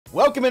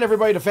Welcome in,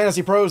 everybody, to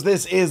Fantasy Pros.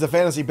 This is the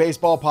Fantasy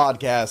Baseball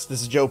Podcast.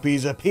 This is Joe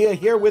Pisapia.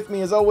 Here with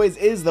me, as always,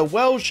 is the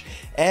Welsh,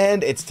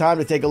 and it's time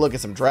to take a look at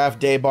some draft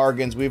day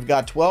bargains. We've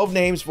got 12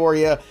 names for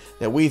you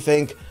that we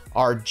think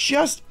are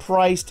just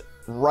priced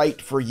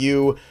right for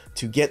you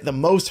to get the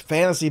most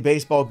fantasy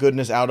baseball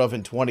goodness out of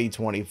in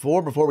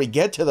 2024. Before we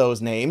get to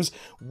those names,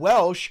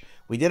 Welsh,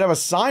 we did have a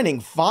signing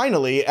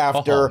finally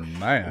after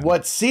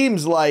what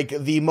seems like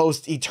the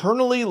most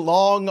eternally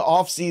long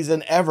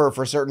offseason ever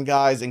for certain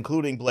guys,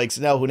 including Blake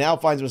Snell, who now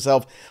finds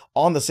himself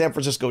on the San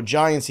Francisco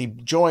Giants. He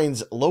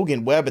joins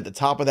Logan Webb at the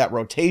top of that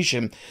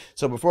rotation.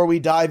 So before we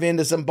dive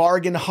into some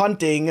bargain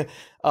hunting,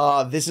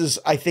 this is,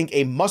 I think,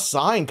 a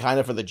must-sign kind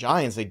of for the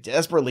Giants. They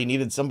desperately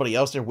needed somebody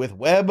else there with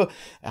Webb.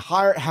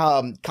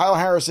 Kyle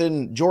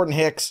Harrison, Jordan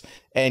Hicks,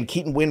 and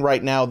Keaton Winn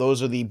right now.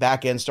 Those are the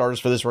back-end starters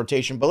for this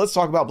rotation. But let's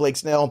talk about Blake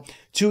Snell.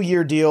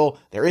 2-year deal.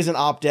 There is an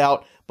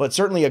opt-out, but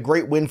certainly a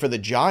great win for the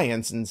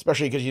Giants, and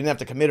especially because you didn't have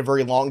to commit a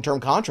very long-term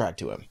contract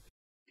to him.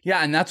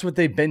 Yeah, and that's what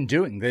they've been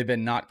doing. They've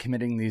been not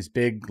committing these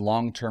big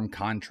long-term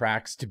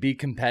contracts to be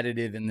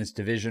competitive in this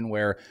division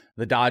where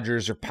the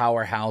Dodgers are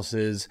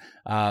powerhouses.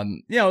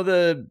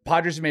 The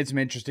Padres have made some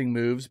interesting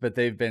moves, but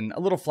they've been a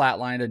little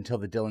flatlined until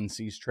the Dylan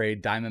Cease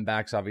trade.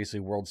 Diamondbacks, obviously,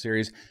 World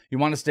Series. You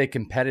want to stay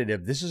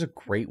competitive. This is a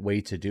great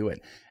way to do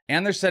it.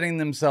 And they're setting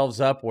themselves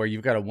up where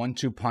you've got a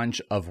 1-2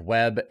 punch of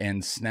Webb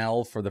and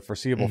Snell for the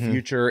foreseeable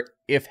future.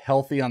 If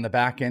healthy on the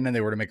back end and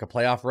they were to make a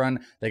playoff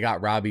run, they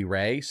got Robbie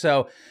Ray.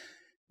 So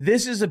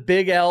this is a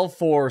big L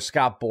for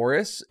Scott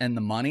Boras and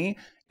the money.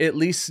 At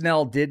least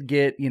Snell did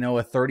get, a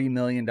 $30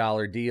 million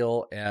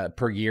deal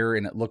per year,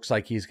 and it looks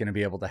like he's going to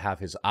be able to have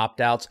his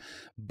opt-outs.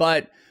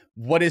 But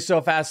what is so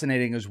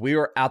fascinating is we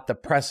were at the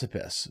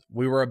precipice.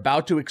 We were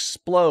about to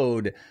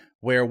explode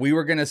where we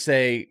were going to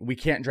say, we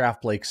can't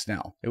draft Blake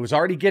Snell. It was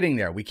already getting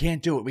there. We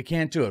can't do it. We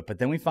can't do it. But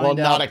then we find out.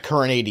 Well, not at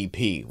current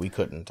ADP. We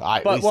couldn't. The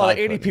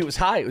ADP was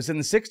high. It was in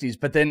the 60s.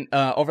 But then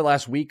over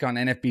last week on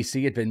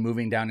NFBC, it had been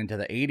moving down into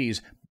the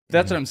 80s.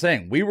 That's what I'm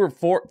saying. We were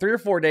 3 or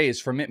 4 days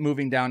from it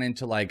moving down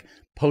into like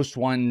post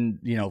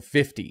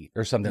 150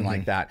 or something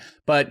like that.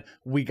 But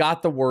we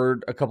got the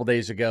word a couple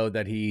days ago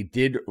that he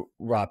did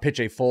pitch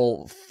a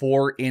full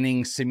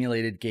 4-inning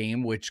simulated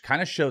game, which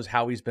kind of shows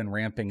how he's been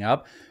ramping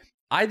up.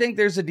 I think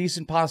there's a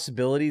decent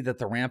possibility that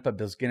the ramp up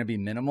is going to be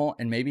minimal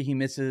and maybe he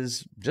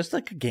misses just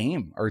like a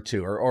game or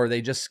two, or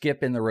they just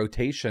skip in the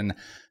rotation.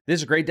 This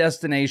is a great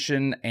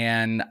destination,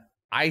 and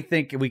I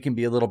think we can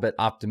be a little bit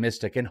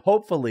optimistic, and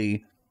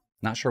hopefully,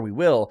 not sure we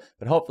will,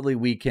 but hopefully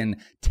we can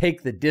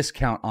take the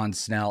discount on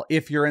Snell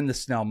if you're in the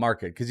Snell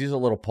market, because he's a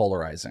little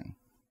polarizing.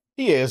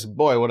 He is.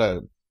 Boy, what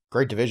a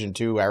great division,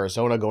 too.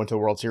 Arizona going to a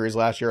World Series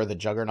last year, the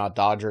juggernaut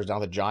Dodgers, now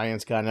the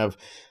Giants kind of,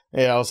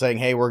 saying,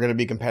 hey, we're going to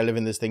be competitive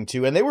in this thing,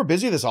 too. And they were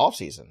busy this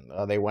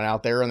offseason. They went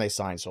out there and they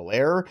signed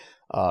Soler,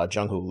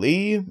 Jung-Hoo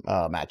Lee,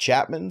 Matt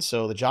Chapman.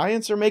 So the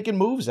Giants are making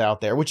moves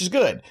out there, which is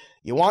good.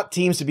 You want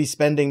teams to be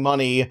spending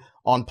money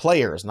on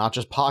players, not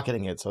just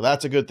pocketing it. So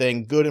that's a good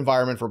thing. Good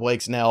environment for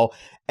Blake Snell,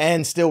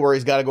 and still where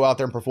he's got to go out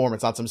there and perform.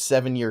 It's not some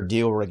 7-year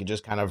deal where he can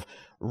just kind of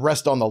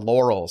rest on the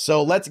laurels.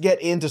 So let's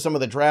get into some of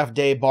the draft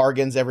day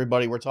bargains,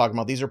 everybody, we're talking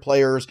about. These are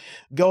players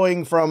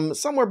going from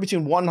somewhere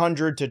between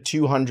 100 to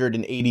 200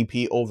 in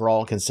ADP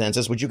overall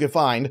consensus, which you can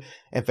find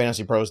at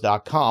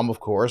FantasyPros.com, of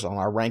course, on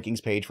our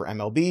rankings page for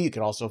MLB. You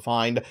can also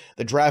find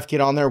the draft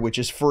kit on there, which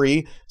is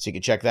free, so you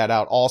can check that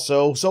out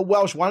also. So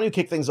Welsh, why don't you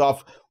kick things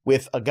off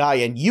with a guy,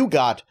 and you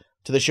got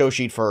to the show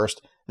sheet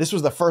first. This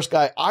was the first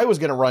guy I was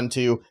going to run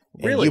to,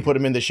 and you put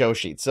him in the show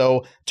sheet.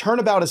 So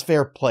turnabout is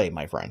fair play,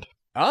 my friend.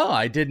 Oh,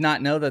 I did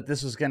not know that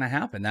this was going to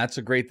happen. That's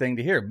a great thing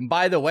to hear.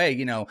 By the way,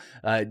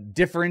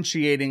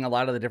 differentiating a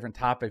lot of the different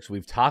topics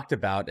we've talked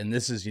about, and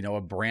this is,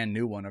 a brand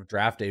new one of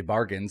draft day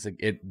bargains.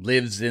 It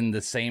lives in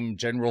the same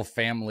general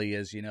family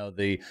as,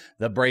 the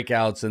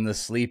breakouts and the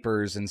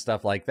sleepers and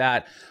stuff like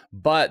that.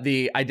 But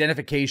the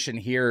identification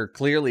here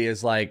clearly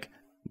is like,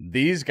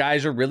 these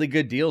guys are really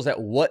good deals at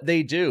what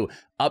they do.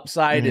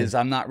 Upside is,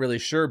 I'm not really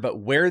sure, but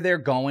where they're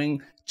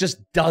going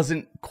just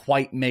doesn't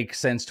quite make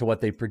sense to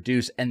what they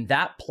produce. And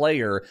that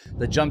player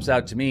that jumps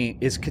out to me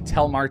is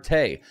Ketel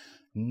Marte.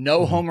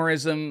 No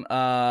homerism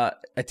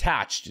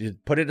attached.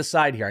 Put it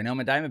aside here. I know I'm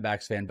a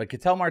Diamondbacks fan, but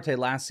Ketel Marte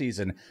last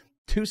season,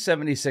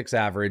 276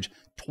 average,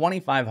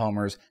 25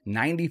 homers,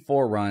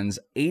 94 runs,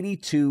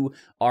 82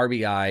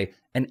 RBI,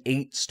 and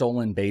 8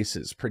 stolen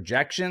bases.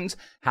 Projections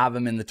have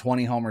him in the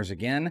 20 homers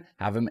again,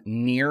 have him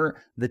near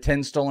the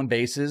 10 stolen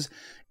bases.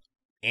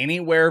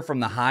 Anywhere from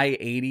the high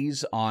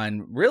 80s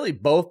on really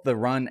both the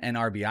run and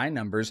RBI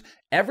numbers.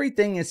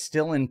 Everything is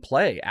still in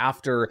play.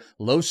 After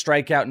low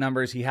strikeout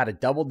numbers, he had a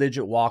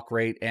double-digit walk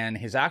rate, and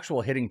his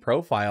actual hitting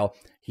profile,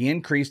 he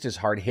increased his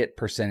hard hit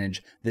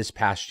percentage this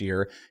past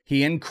year.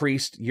 He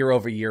increased year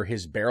over year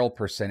his barrel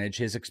percentage,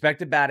 his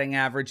expected batting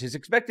average, his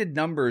expected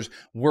numbers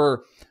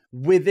were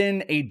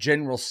within a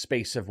general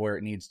space of where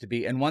it needs to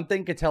be. And one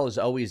thing Ketel has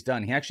always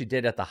done, he actually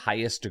did at the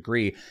highest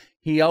degree.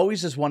 He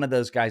always is one of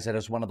those guys that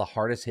has one of the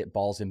hardest hit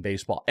balls in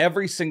baseball.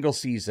 Every single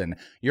season,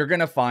 you're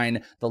going to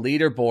find the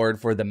leaderboard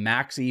for the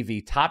max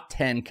EV top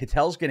 10.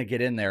 Ketel's going to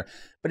get in there,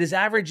 but his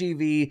average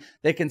EV,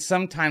 they can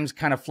sometimes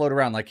kind of float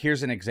around. Like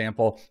here's an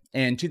example.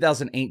 In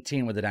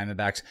 2018 with the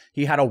Diamondbacks,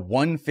 he had a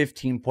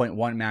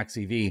 115.1 max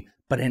EV,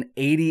 but an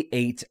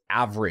 88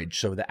 average,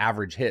 so the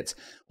average hits.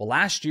 Well,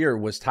 last year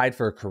was tied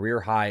for a career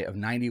high of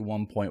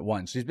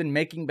 91.1. So he's been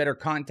making better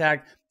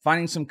contact,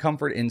 finding some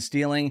comfort in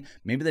stealing.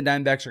 Maybe the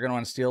Diamondbacks are going to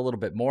want to steal a little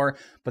bit more,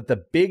 but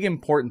the big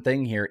important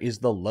thing here is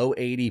the low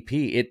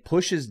ADP. It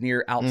pushes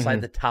near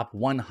outside the top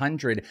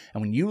 100.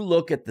 And when you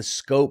look at the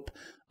scope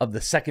of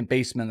the second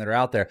basemen that are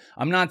out there,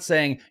 I'm not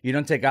saying you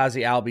don't take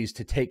Ozzie Albies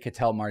to take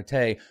Ketel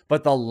Marte,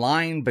 but the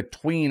line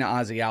between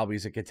Ozzie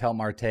Albies and Ketel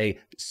Marte,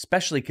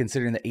 especially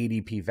considering the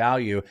ADP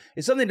value,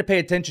 is something to pay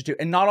attention to.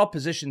 And not all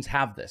positions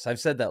have this. I've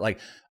said that, like,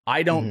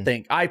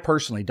 I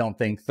personally don't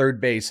think third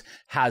base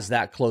has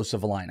that close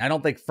of a line. I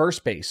don't think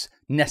first base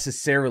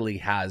necessarily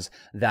has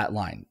that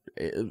line.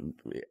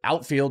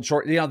 Outfield,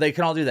 short, they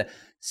can all do that.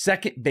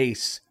 Second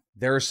base,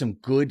 there are some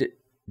good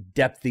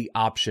depthy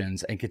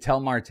options, and Ketel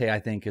Marte, I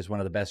think, is one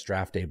of the best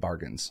draft day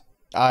bargains.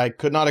 I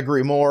could not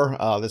agree more.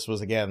 This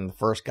was, again, the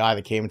first guy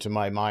that came to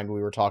my mind when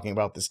we were talking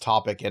about this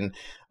topic. And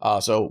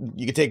so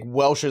you could take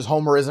Welsh's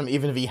homerism,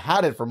 even if he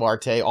had it for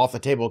Marte, off the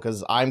table,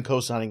 because I'm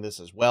co-signing this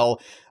as well.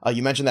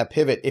 You mentioned that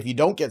pivot. If you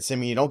don't get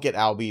Simeon, you don't get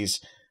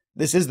Albies,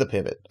 this is the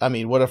pivot. I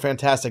mean, what a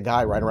fantastic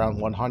guy right around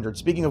 100.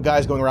 Speaking of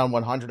guys going around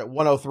 100, at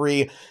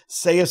 103,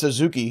 Seiya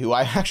Suzuki, who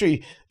I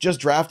actually just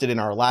drafted in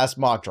our last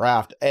mock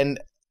draft. And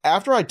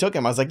after I took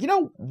him, I was like,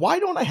 why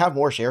don't I have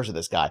more shares of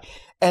this guy?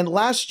 And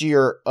last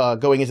year,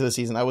 going into the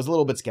season, I was a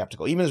little bit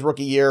skeptical. Even his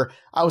rookie year,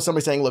 I was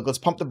somebody saying, look, let's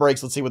pump the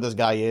brakes. Let's see what this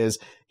guy is.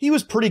 He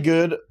was pretty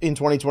good in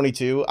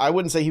 2022. I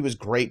wouldn't say he was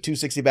great.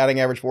 260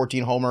 batting average,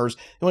 14 homers.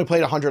 He only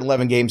played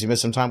 111 games. He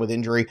missed some time with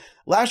injury.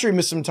 Last year, he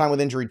missed some time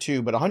with injury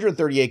too, but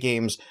 138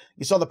 games.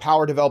 You saw the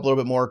power develop a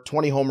little bit more,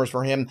 20 homers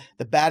for him.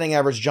 The batting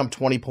average jumped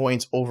 20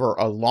 points over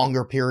a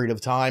longer period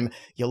of time.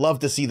 You love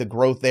to see the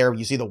growth there.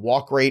 You see the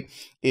walk rate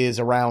is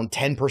around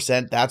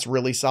 10%. That's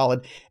really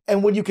solid.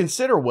 And when you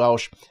consider,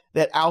 Welsh,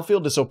 that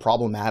outfield is so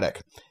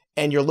problematic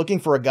and you're looking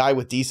for a guy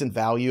with decent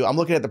value, I'm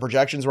looking at the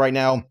projections right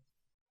now.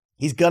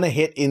 He's going to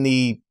hit in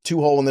the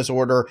 2-hole in this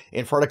order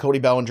in front of Cody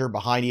Bellinger,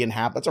 behind Ian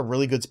Happ. That's a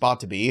really good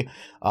spot to be.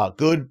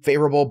 Good,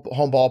 favorable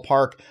home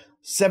ballpark.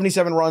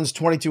 77 runs,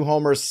 22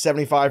 homers,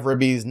 75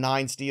 ribbies,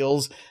 9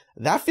 steals.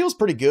 That feels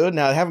pretty good.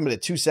 Now, I have him at a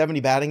 270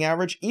 batting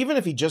average. Even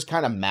if he just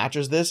kind of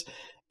matches this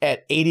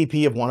at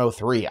ADP of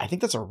 103, I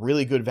think that's a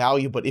really good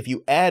value. But if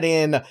you add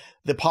in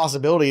the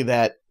possibility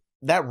that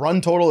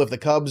run total, if the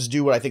Cubs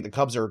do what I think the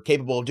Cubs are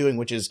capable of doing,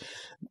 which is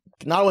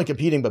not only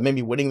competing, but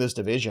maybe winning this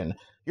division,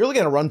 you're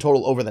looking at a run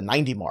total over the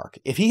 90 mark.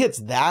 If he hits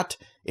that,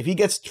 if he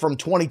gets from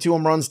 22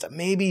 home runs to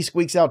maybe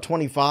squeaks out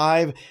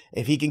 25,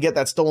 if he can get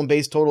that stolen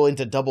base total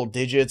into double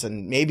digits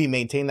and maybe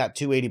maintain that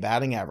 280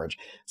 batting average,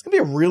 it's going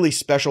to be a really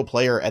special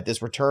player at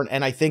this return.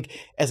 And I think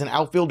as an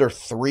outfielder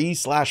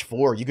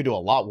 3/4, you could do a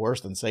lot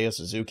worse than Seiya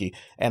Suzuki.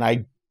 And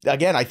I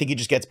think he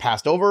just gets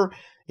passed over.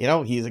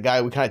 He's a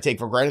guy we kind of take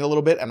for granted a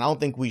little bit, and I don't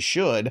think we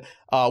should.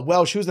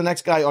 Welsh, who's the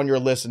next guy on your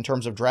list in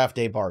terms of draft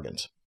day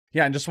bargains?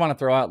 Yeah, and just want to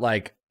throw out,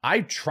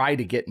 I try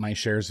to get my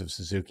shares of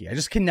Suzuki. I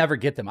just can never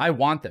get them. I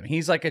want them.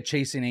 He's like a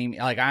chasing Amy.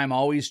 Like, I'm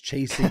always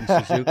chasing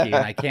Suzuki, and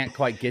I can't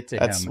quite get to him.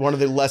 That's one of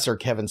the lesser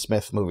Kevin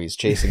Smith movies,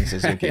 Chasing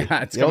Suzuki.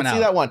 Yeah, you don't see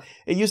that one.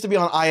 It used to be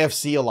on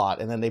IFC a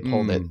lot, and then they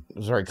pulled it. It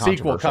was very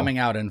controversial. Sequel coming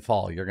out in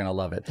fall. You're going to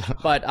love it.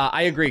 But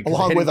I agree.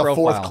 Along with a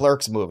fourth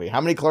Clerks movie.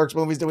 How many Clerks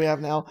movies do we have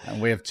now?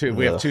 And we have two.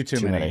 We have too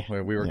many.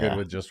 We were good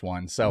with just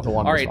one. So,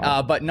 all right.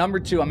 But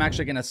number 2, I'm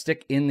actually going to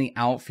stick in the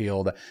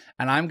outfield,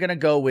 and I'm going to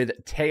go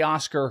with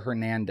Teoscar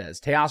Hernandez.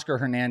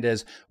 Teoscar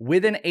Hernandez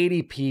with an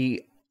ADP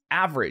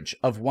average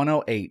of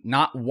 108.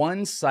 Not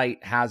one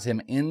site has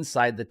him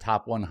inside the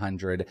top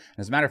 100.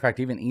 As a matter of fact,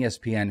 even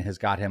ESPN has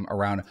got him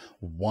around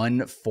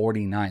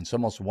 149, so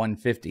almost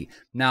 150.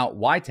 Now,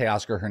 why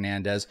Teoscar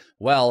Hernandez?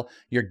 Well,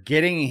 you're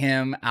getting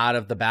him out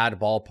of the bad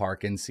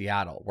ballpark in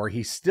Seattle, where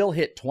he still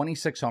hit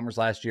 26 homers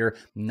last year,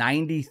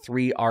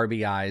 93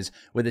 RBIs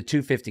with a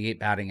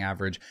 258 batting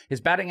average. His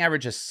batting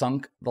average has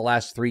sunk the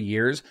last 3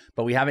 years,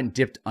 but we haven't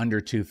dipped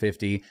under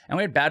 250. And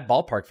we had bad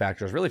ballpark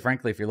factors. Really,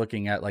 frankly, if you're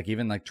looking at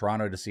even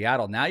Toronto to Seattle,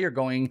 now you're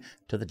going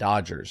to the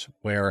Dodgers,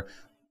 where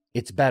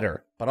it's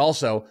better, but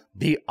also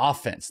the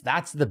offense.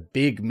 That's the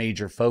big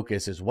major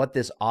focus, is what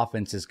this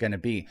offense is going to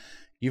be.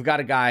 You've got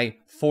a guy,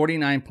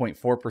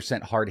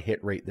 49.4% hard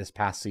hit rate this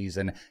past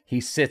season. He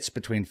sits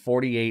between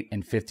 48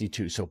 and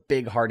 52, so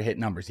big hard hit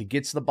numbers. He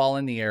gets the ball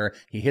in the air.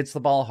 He hits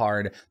the ball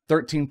hard,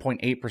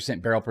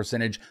 13.8% barrel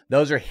percentage.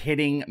 Those are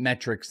hitting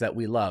metrics that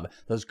we love.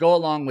 Those go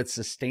along with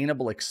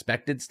sustainable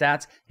expected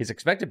stats. His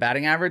expected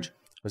batting average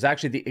was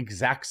actually the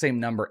exact same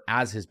number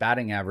as his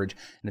batting average.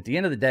 And at the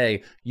end of the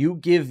day, you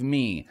give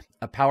me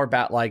a power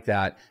bat like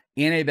that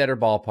in a better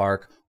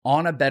ballpark,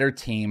 on a better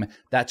team,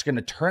 that's going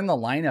to turn the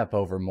lineup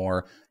over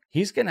more.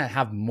 he's going to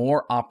have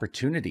more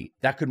opportunity.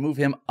 That could move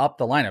him up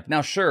the lineup.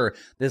 Now, sure,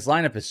 this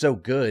lineup is so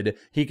good,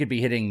 he could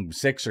be hitting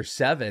 6 or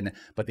 7,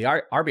 but the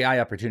RBI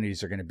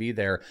opportunities are going to be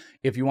there.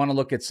 If you want to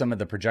look at some of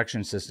the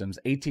projection systems,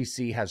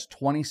 ATC has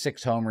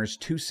 26 homers,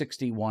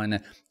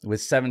 261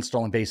 with 7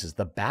 stolen bases.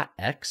 The Bat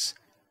X,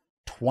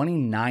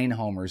 29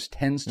 homers,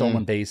 10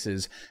 stolen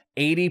bases,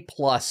 80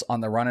 plus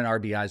on the run and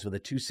RBIs with a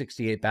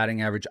 268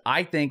 batting average.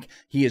 I think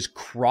he is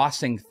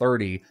crossing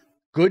 30.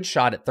 Good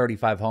shot at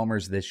 35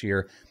 homers this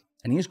year.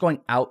 And he's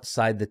going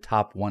outside the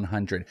top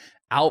 100.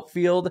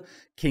 Outfield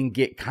can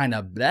get kind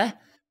of bleh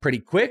pretty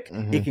quick.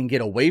 It can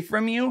get away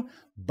from you.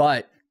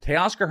 But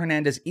Teoscar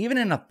Hernandez, even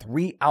in a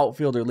 3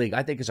 outfielder league,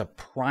 I think is a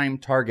prime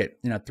target.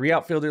 In a 3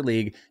 outfielder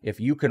league, if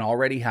you can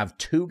already have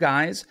 2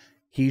 guys,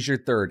 he's your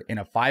third. In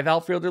a 5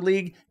 outfielder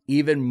league,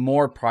 even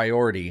more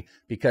priority,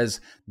 because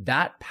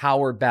that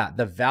power bat,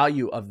 the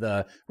value of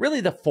the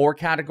 4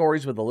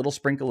 categories with a little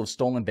sprinkle of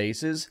stolen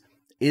bases,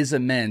 is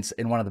immense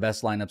in one of the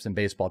best lineups in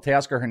baseball.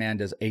 Teoscar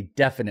Hernandez, a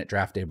definite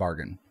draft day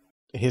bargain.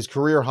 His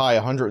career high,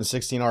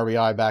 116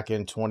 RBI back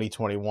in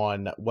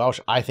 2021.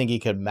 Welsh, I think he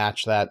could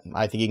match that.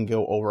 I think he can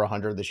go over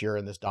 100 this year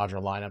in this Dodger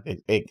lineup.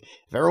 If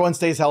everyone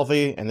stays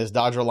healthy and this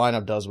Dodger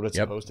lineup does what it's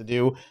supposed to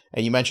do,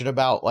 and you mentioned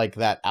about like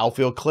that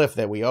outfield cliff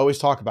that we always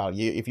talk about.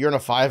 If you're in a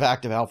 5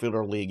 active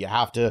outfielder league, you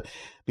have to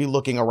be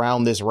looking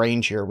around this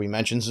range here. We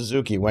mentioned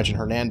Suzuki, we mentioned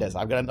Hernandez.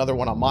 I've got another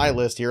one on my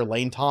list here,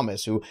 Lane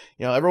Thomas, who,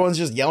 everyone's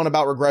just yelling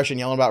about regression.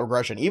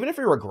 Even if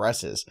he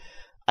regresses,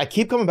 I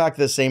keep coming back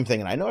to the same thing,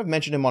 and I know I've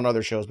mentioned him on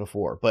other shows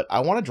before, but I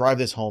want to drive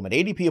this home. At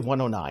ADP of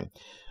 109,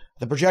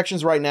 the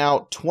projections right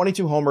now,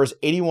 22 homers,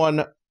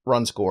 81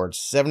 runs scored,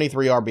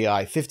 73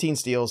 RBI, 15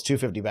 steals,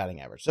 250 batting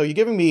average. So you're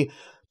giving me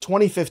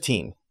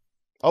 2015.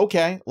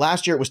 Okay,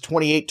 last year it was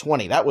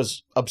 28-20. That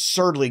was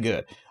absurdly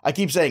good. I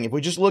keep saying, if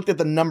we just looked at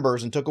the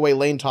numbers and took away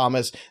Lane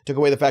Thomas, took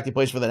away the fact he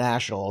plays for the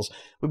Nationals,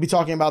 we'd be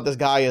talking about this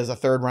guy as a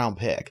 3rd-round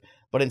pick.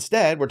 But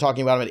instead, we're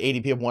talking about him at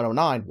ADP of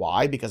 109.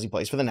 Why? Because he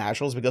plays for the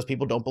Nationals, because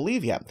people don't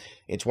believe yet.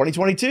 In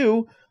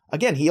 2022,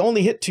 again, he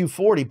only hit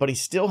 240, but he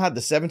still had the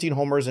 17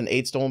 homers and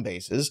 8 stolen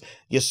bases.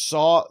 You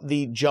saw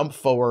the jump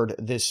forward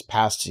this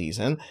past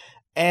season.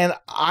 And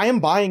I am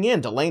buying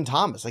into Lane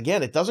Thomas.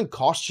 Again, it doesn't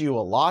cost you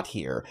a lot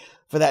here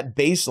for that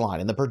baseline.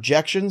 And the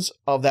projections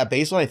of that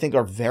baseline, I think,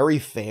 are very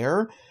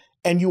fair.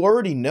 And you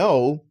already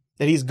know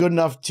that he's good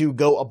enough to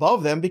go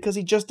above them because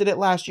he just did it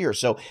last year.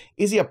 So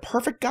is he a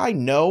perfect guy?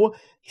 No.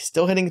 He's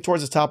still hitting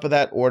towards the top of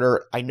that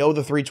order. I know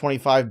the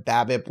 325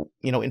 BABIP,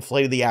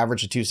 inflated the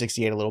average to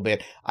 268 a little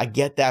bit. I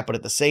get that. But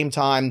at the same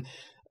time,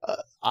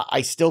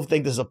 I still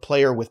think this is a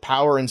player with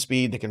power and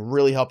speed that can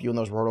really help you in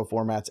those roto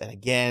formats. And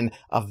again,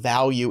 a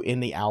value in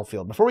the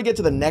outfield. Before we get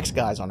to the next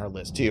guys on our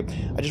list too,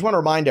 I just want to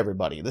remind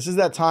everybody, this is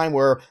that time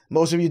where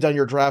most of you have done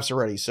your drafts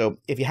already. So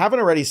if you haven't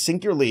already,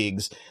 sync your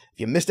leagues. If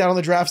you missed out on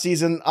the draft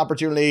season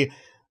opportunity,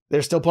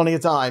 there's still plenty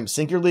of time.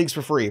 Sync your leagues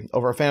for free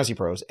over at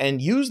FantasyPros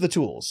and use the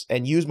tools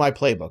and use my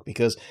playbook,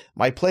 because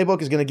my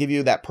playbook is going to give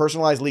you that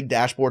personalized league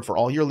dashboard for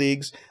all your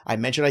leagues. I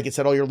mentioned I could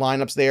set all your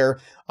lineups there.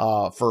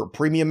 For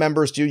premium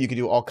members too, you can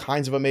do all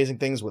kinds of amazing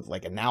things with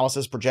like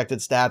analysis, projected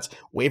stats,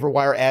 waiver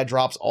wire ad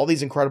drops, all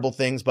these incredible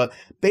things. But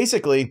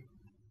basically,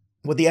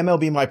 what the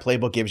MLB My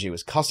Playbook gives you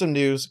is custom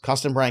news,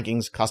 custom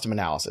rankings, custom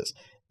analysis.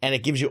 And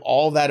it gives you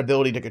all that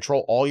ability to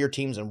control all your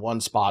teams in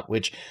one spot,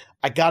 which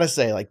I gotta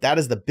say, like, that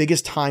is the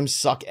biggest time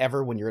suck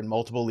ever when you're in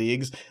multiple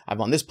leagues.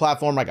 I'm on this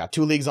platform, I got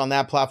 2 leagues on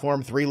that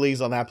platform, 3 leagues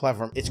on that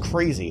platform. It's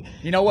crazy.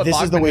 You know what? This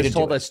is the way to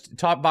told do us.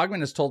 Bogman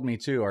has told me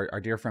too,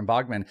 our dear friend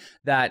Bogman,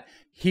 that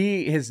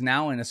he is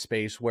now in a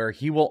space where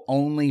he will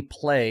only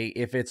play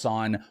if it's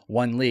on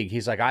one league.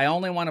 He's like, I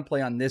only want to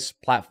play on this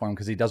platform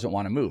because he doesn't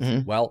want to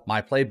move. Well,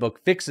 my playbook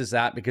fixes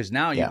that, because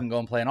now you can go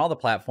and play on all the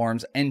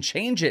platforms and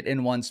change it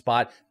in one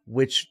spot,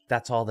 which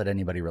that's all that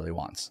anybody really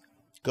wants.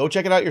 Go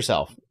check it out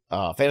yourself.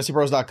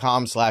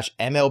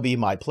 FantasyPros.com/MLB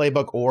My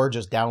Playbook, or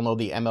just download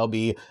the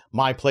MLB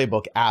My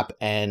Playbook app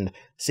and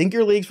sync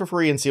your leagues for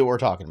free and see what we're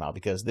talking about,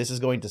 because this is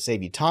going to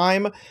save you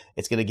time.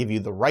 It's going to give you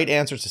the right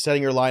answers to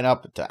setting your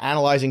lineup, to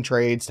analyzing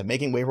trades, to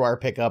making waiver wire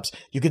pickups.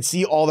 You could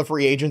see all the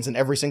free agents in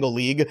every single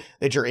league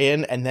that you're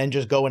in and then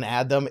just go and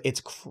add them.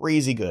 It's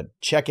crazy good.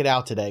 Check it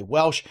out today.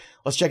 Welsh,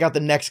 let's check out the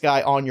next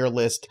guy on your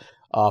list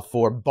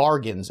for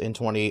bargains in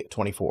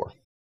 2024.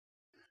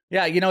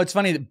 Yeah, it's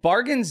funny.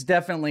 Bargains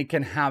definitely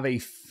can have a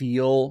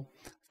feel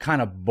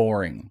kind of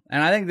boring.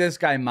 And I think this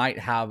guy might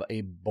have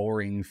a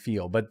boring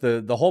feel. But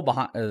the whole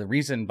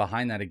reason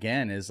behind that,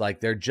 again, is like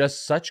they're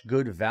just such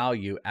good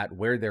value at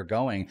where they're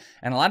going.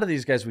 And a lot of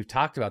these guys we've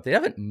talked about, they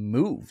haven't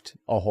moved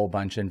a whole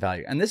bunch in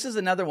value. And this is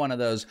another one of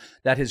those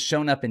that has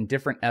shown up in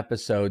different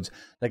episodes.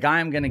 The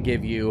guy I'm going to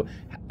give you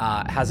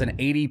has an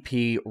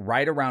ADP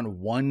right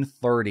around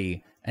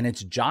 130, and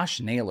it's Josh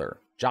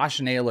Naylor.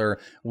 Josh Naylor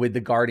with the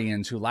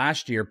Guardians, who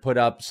last year put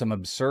up some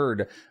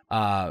absurd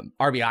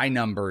RBI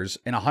numbers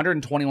in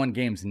 121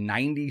 games,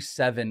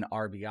 97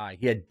 RBI.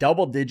 He had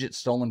double-digit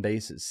stolen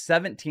bases,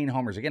 17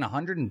 homers. Again,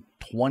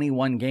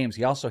 121 games.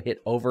 He also hit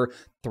over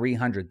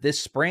 300. This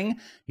spring,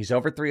 he's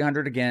over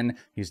 300 again.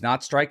 He's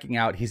not striking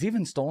out. He's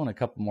even stolen a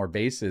couple more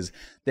bases.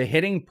 The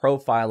hitting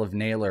profile of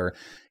Naylor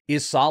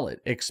is solid.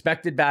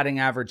 Expected batting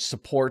average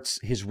supports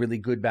his really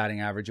good batting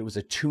average. It was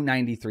a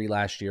 293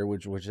 last year,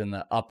 which was in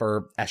the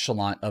upper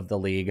echelon of the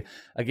league.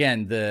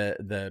 Again,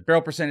 the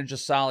barrel percentage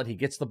is solid. He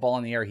gets the ball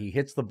in the air. He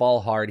hits the ball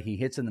hard. He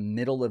hits in the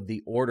middle of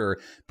the order.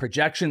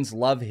 Projections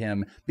love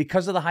him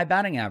because of the high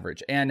batting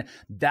average. And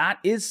that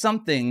is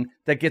something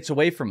that gets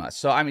away from us.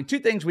 So, I mean, two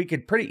things we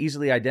could pretty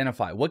easily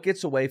identify. What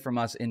gets away from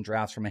us in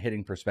drafts from a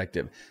hitting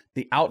perspective?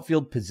 The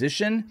outfield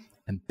position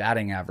and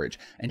batting average.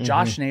 And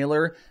Josh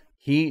Naylor,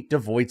 he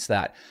devoids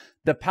that.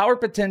 The power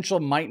potential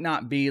might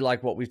not be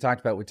like what we've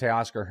talked about with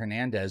Teoscar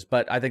Hernandez,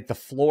 but I think the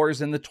floor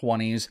is in the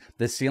 20s.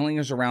 The ceiling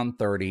is around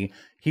 30.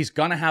 He's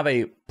going to have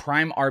a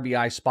prime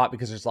RBI spot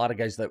because there's a lot of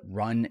guys that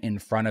run in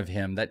front of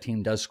him. That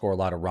team does score a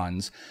lot of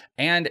runs.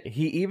 And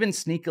he even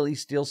sneakily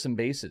steals some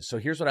bases. So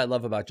here's what I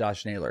love about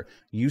Josh Naylor.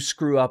 You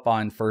screw up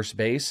on first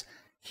base,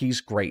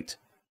 he's great.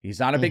 He's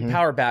not a big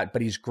power bat,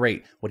 but he's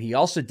great. What he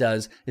also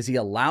does is he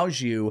allows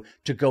you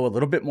to go a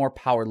little bit more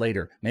power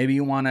later. Maybe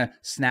you want to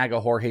snag a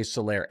Jorge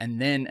Soler, and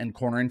then in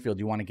corner infield,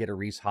 you want to get a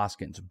Rhys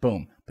Hoskins.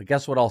 Boom. But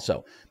guess what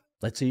also?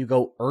 Let's say you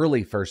go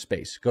early first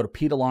base. Go to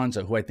Pete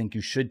Alonso, who I think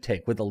you should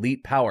take with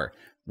elite power.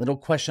 Little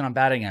question on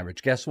batting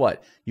average. Guess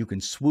what? You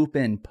can swoop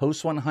in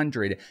post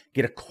 100,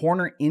 get a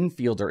corner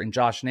infielder in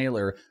Josh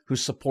Naylor who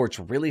supports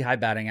really high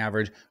batting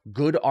average,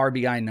 good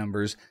RBI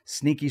numbers,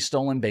 sneaky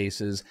stolen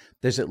bases.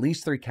 There's at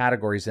least 3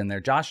 categories in there.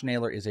 Josh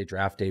Naylor is a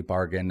draft day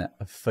bargain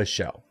for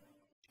show.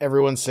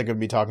 Everyone's sick of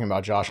me talking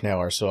about Josh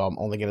Naylor, so I'm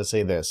only going to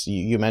say this.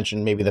 You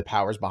mentioned maybe the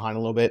power's behind a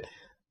little bit.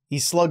 He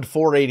slugged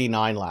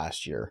 489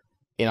 last year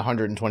in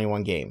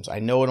 121 games. I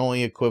know it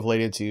only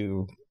equivalated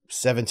to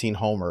 17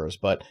 homers,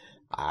 but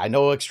I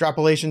know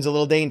extrapolation's a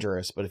little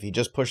dangerous, but if you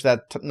just push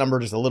that number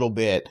just a little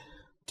bit,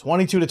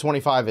 22 to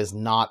 25 is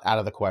not out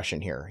of the question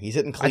here. He's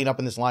hitting clean up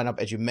in this lineup.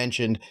 As you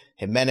mentioned,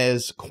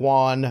 Jimenez,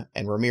 Kwan,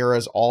 and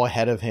Ramirez all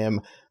ahead of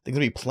him. There's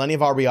going to be plenty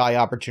of RBI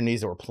opportunities.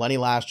 There were plenty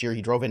last year.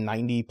 He drove in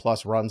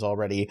 90-plus runs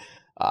already.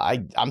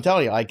 I'm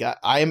telling you, like,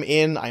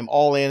 I'm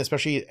all in,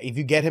 especially if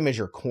you get him as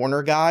your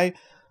corner guy.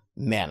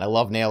 Man, I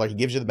love Naylor. He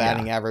gives you the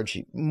batting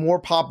average. More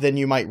pop than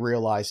you might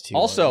realize, too.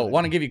 Also,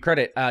 want to give you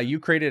credit. You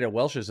created a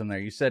Welshism there.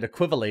 You said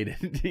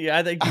equivalated. Yeah,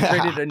 I think you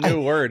created a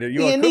new word.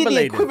 You need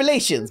the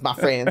equivalations, my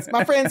friends.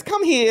 My friends,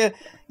 come here.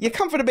 You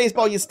come for the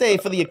baseball, you stay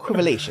for the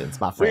equivalations,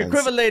 my friends. We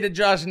equivalated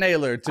Josh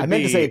Naylor to I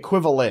meant to say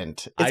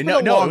equivalent. I know.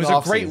 No, it was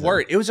a great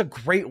word. It was a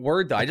great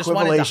word, though. I just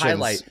wanted to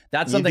highlight.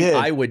 That's something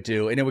I would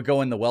do, and it would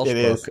go in the Welsh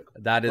book.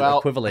 That is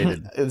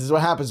equivalated. This is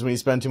what happens when you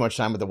spend too much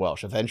time with the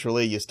Welsh.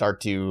 Eventually, you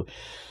start to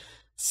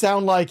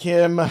sound like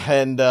him,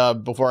 and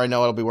before I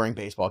know it, I'll be wearing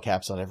baseball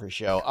caps on every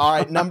show. All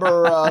right,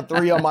 number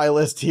 3 on my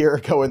list here,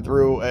 going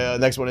through.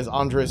 Next one is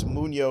Andres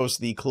Munoz,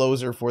 the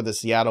closer for the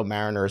Seattle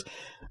Mariners.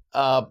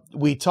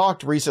 We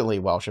talked recently,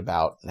 Welsh,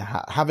 about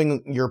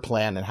having your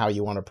plan and how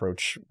you want to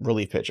approach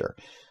relief pitcher.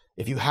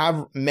 If you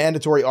have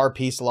mandatory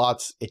RP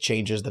slots, it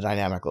changes the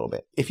dynamic a little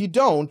bit. If you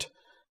don't,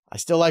 I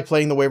still like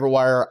playing the waiver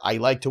wire. I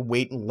like to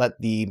wait and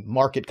let the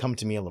market come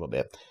to me a little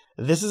bit.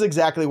 This is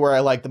exactly where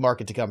I like the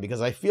market to come,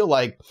 because I feel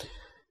like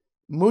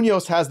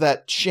Munoz has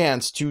that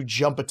chance to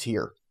jump a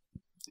tier.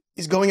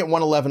 He's going at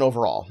 111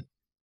 overall.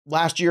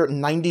 Last year, 2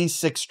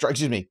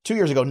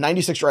 years ago,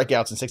 96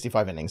 strikeouts in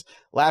 65 innings.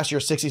 Last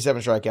year,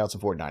 67 strikeouts in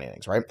 49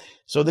 innings, right?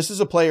 So this is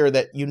a player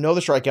that you know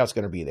the strikeout's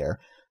going to be there.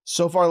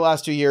 So far, the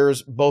last 2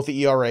 years, both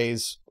the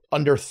ERAs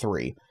under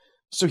 3.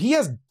 So he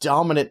has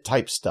dominant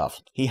type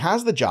stuff. He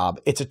has the job.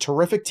 It's a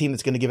terrific team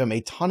that's going to give him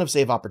a ton of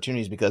save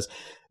opportunities, because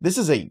this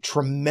is a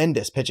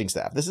tremendous pitching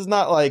staff. This is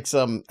not like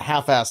some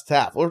half-assed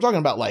staff. We're talking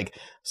about like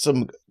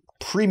some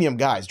premium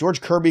guys. George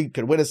Kirby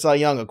could win a Cy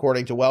Young,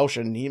 according to Welsh,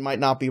 and he might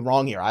not be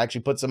wrong here. I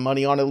actually put some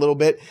money on it a little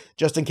bit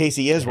just in case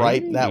he is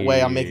right. That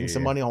way I'm making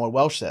some money on what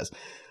Welsh says.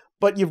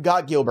 But you've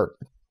got Gilbert.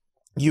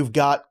 You've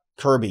got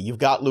Kirby. You've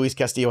got Luis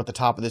Castillo at the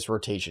top of this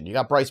rotation. You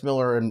got Bryce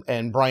Miller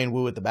and Brian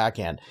Wu at the back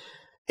end.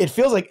 It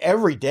feels like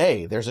every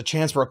day there's a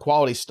chance for a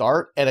quality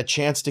start and a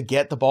chance to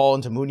get the ball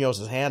into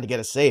Munoz's hand to get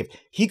a save.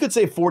 He could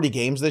save 40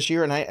 games this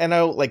year, and I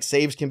know like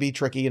saves can be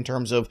tricky in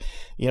terms of,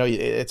 you know,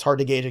 it's hard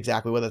to gauge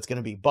exactly what that's going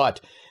to be,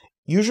 but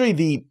usually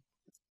the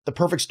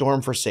perfect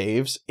storm for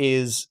saves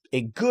is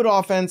a good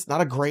offense,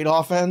 not a great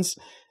offense,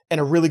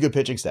 and a really good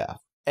pitching staff.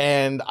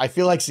 And I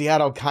feel like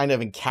Seattle kind of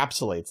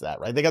encapsulates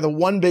that, right? They got the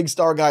one big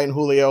star guy in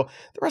Julio.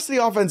 The rest of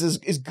the offense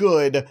is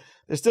good.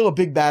 They're still a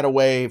big bat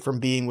away from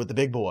being with the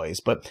big boys,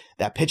 but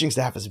that pitching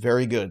staff is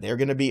very good. They're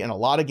going to be in a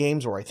lot of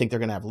games where I think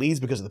they're going to have leads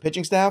because of the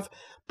pitching staff,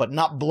 but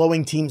not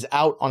blowing teams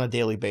out on a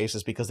daily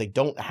basis because they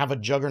don't have a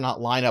juggernaut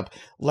lineup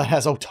that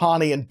has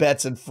Ohtani and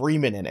Betts and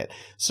Freeman in it.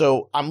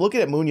 So I'm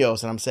looking at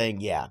Munoz and I'm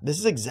saying, yeah, this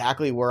is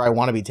exactly where I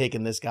want to be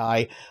taking this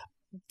guy.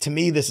 to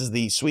me, this is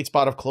the sweet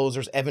spot of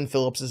closers. Evan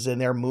Phillips is in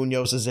there.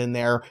 Munoz is in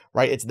there,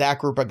 right? It's that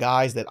group of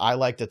guys that I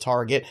like to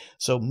target.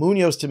 So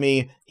Munoz, to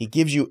me, he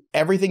gives you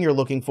everything you're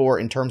looking for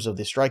in terms of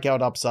the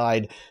strikeout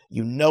upside.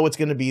 You know it's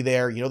going to be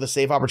there. You know the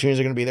save opportunities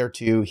are going to be there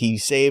too. He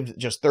saved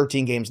just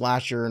 13 games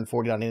last year in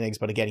 49 innings,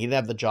 but again, he didn't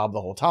have the job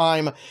the whole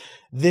time.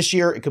 This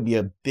year, it could be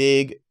a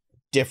big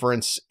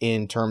difference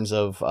in terms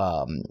of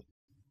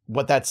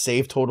what that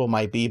save total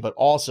might be, but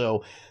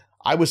also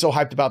I was so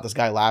hyped about this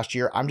guy last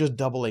year. I'm just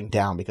doubling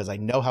down because I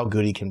know how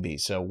good he can be.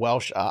 So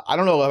Welsh, I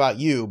don't know about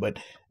you, but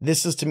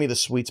this is to me the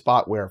sweet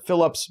spot where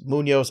Phillips,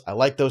 Munoz, I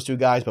like those two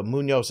guys, but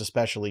Munoz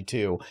especially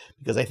too,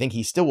 because I think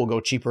he still will go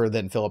cheaper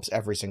than Phillips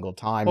every single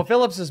time. Well,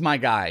 Phillips is my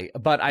guy,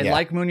 but I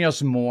like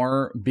Munoz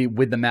more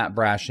with the Matt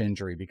Brash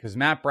injury, because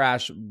Matt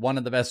Brash, one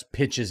of the best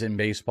pitches in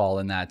baseball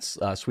in that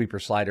sweeper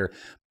slider,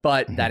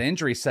 but that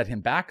injury set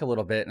him back a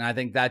little bit. And I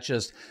think that's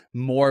just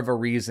more of a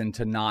reason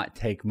to not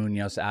take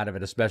Munoz out of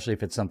it, especially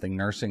if it's something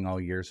nursing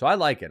all year. So I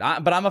like it.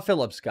 But I'm a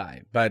Phillips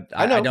guy, but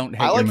I don't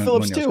hate like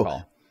Phillips Munoz too.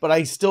 Call. But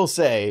I still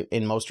say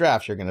in most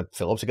drafts, you're going to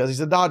Phillips, because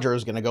he's a Dodger,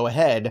 is going to go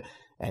ahead,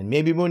 and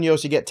maybe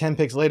Munoz you get 10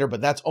 picks later, but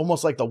that's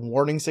almost like the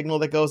warning signal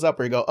that goes up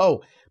where you go,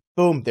 oh,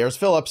 boom, there's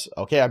Phillips.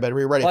 Okay, I better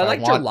be ready. Well, I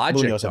liked your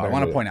logic, though. I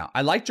want to point out,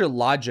 I liked your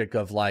logic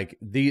of like,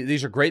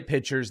 these are great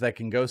pitchers that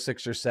can go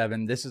 6 or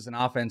 7. This is an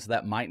offense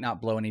that might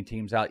not blow any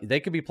teams out. They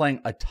could be playing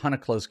a ton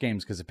of close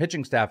games because the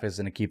pitching staff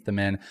isn't to keep them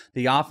in.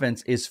 The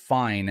offense is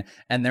fine,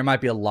 and there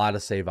might be a lot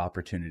of save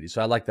opportunities.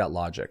 So I like that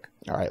logic.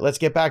 All right, let's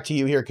get back to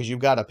you here because you've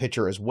got a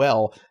pitcher as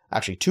well.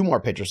 Actually, 2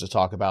 more pitchers to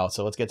talk about.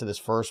 So let's get to this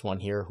first one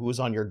here. Who's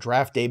on your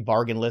draft day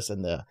bargain list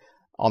and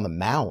on the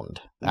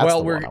mound?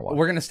 Well, we're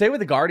going to stay with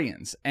the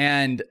Guardians.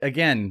 And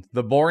again,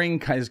 the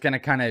boring is going to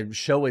kind of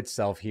show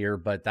itself here,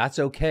 but that's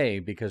okay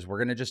because we're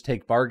going to just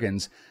take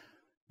bargains.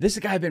 This is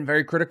a guy I've been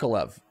very critical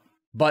of,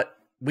 but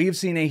we've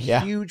seen a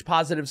huge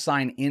positive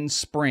sign in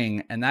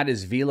spring, and that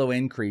is velo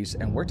increase.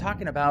 And we're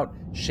talking about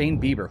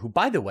Shane Bieber, who,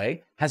 by the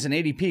way, has an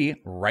ADP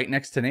right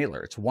next to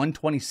Naylor. It's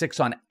 126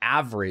 on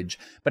average,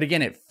 but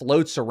again, it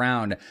floats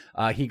around.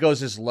 He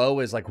goes as low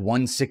as like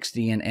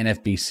 160 in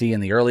NFBC in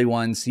the early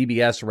ones,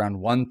 CBS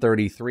around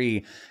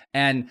 133.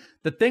 And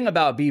the thing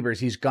about Bieber is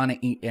he's going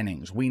to eat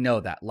innings. We know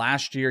that.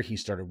 Last year, he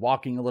started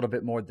walking a little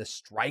bit more. The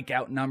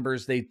strikeout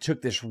numbers, they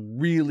took this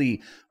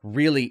really,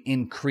 really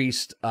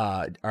increased,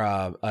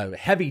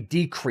 heavy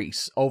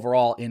decrease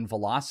overall in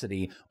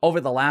velocity over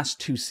the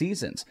last 2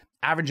 seasons,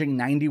 averaging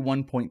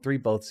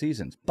 91.3 both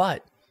seasons.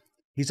 But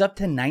he's up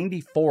to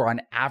 94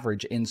 on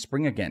average in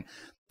spring again.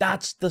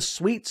 That's the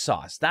sweet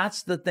sauce.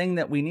 That's the thing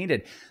that we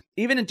needed.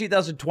 Even in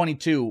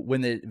 2022,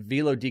 when the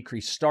velo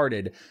decrease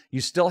started,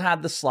 you still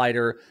had the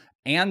slider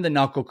and the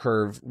knuckle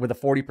curve with a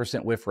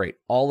 40% whiff rate.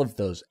 All of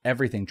those,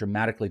 everything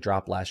dramatically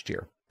dropped last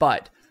year.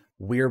 But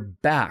we're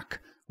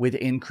back with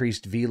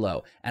increased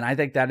velo. And I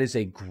think that is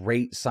a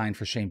great sign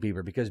for Shane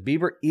Bieber because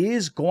Bieber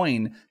is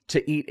going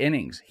to eat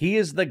innings. He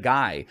is the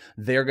guy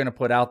they're going to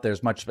put out there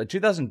as much. But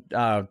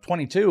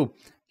 2022,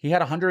 he had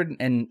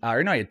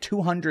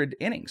 200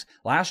 innings.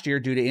 Last year,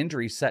 due to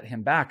injury, set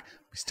him back.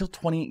 He's still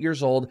 28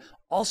 years old.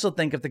 Also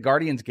think if the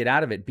Guardians get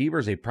out of it,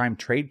 Bieber's a prime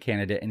trade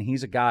candidate, and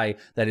he's a guy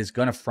that is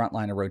going to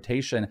frontline a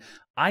rotation.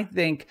 I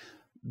think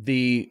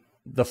the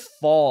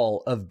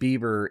fall of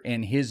Bieber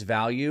and his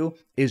value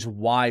is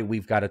why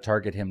we've got to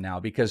target him now,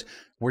 because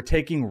we're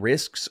taking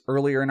risks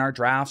earlier in our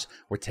drafts.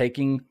 We're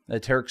taking the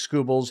Tarek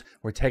Skubals.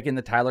 We're taking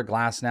the Tyler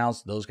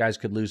Glasnows. Those guys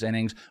could lose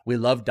innings. We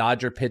love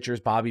Dodger pitchers,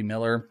 Bobby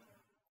Miller.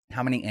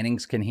 How many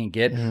innings can he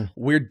get?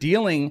 We're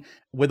dealing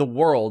with a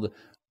world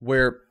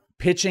where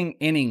pitching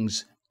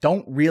innings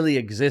don't really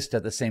exist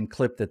at the same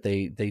clip that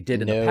they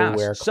did in the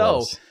past.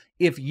 Close. So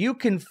if you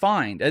can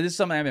find, and this is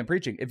something I've been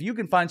preaching, if you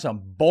can find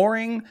some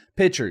boring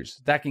pitchers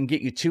that can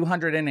get you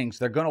 200 innings,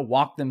 they're going to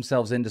walk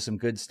themselves into some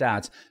good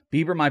stats.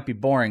 Bieber might be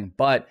boring,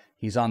 but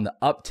he's on the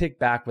uptick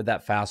back with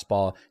that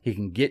fastball. He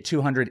can get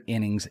 200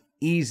 innings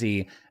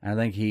easy, and I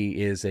think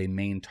he is a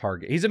main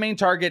target. He's a main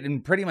target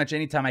in pretty much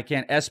any time I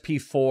can.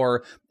 SP4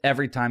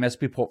 every time,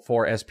 SP4,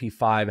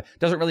 SP5.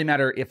 Doesn't really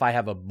matter if I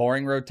have a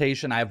boring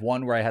rotation. I have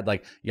one where I had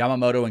like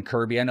Yamamoto and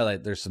Kirby. I know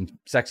that there's some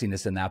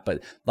sexiness in that,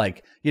 but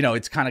like, you know,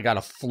 it's kind of got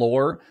a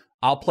floor.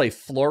 I'll play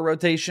floor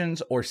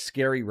rotations or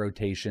scary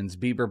rotations.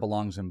 Bieber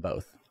belongs in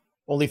both.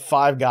 Only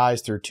 5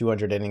 guys threw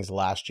 200 innings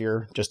last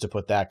year, just to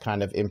put that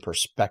kind of in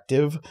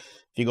perspective.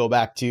 If you go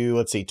back to,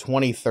 let's see,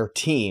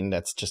 2013,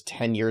 that's just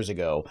 10 years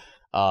ago.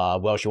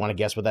 Welsh, you want to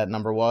guess what that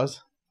number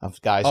was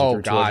of guys who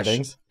threw 200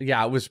 innings?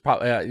 Yeah, it was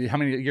probably, how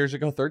many years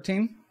ago?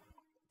 13?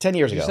 10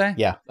 years ago. Say?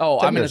 Yeah. Oh,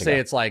 I'm going to say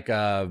it's like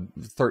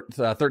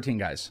 13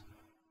 guys.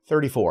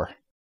 34.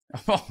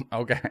 Oh,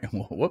 okay.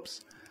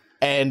 Whoops.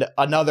 And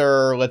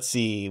another, let's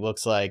see,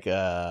 looks like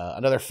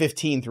another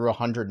 15 through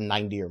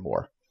 190 or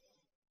more.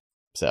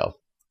 So,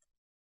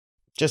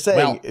 just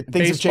saying,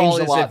 things have changed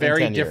a lot in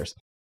 10 years.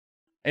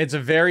 It's a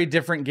very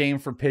different game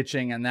for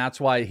pitching, and that's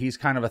why he's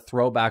kind of a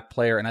throwback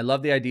player. And I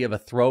love the idea of a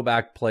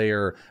throwback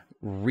player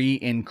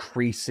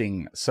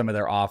re-increasing some of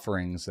their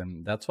offerings.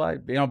 And that's why,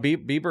 you know,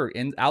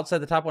 Bieber outside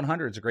the top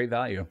 100 is a great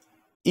value.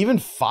 even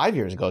 5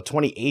 years ago,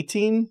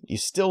 2018, you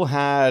still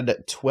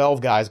had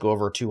 12 guys go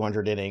over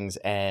 200 innings,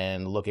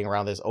 and looking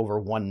around, there's over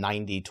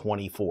 190,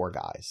 24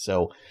 guys.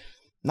 So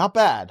not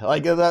bad.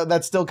 Like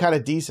that's still kind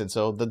of decent.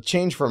 So the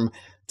change from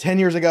 10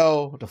 years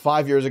ago to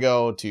 5 years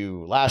ago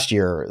to last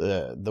year,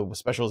 the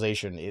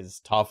specialization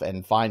is tough,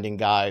 and finding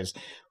guys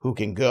who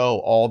can go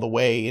all the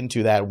way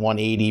into that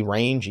 180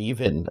 range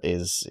even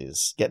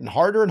is getting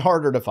harder and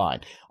harder to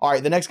find. All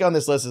right, the next guy on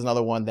this list is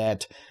another one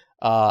that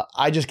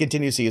I just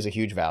continue to see as a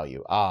huge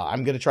value.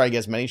 I'm going to try to get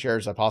as many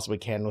shares as I possibly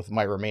can with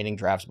my remaining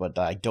drafts, but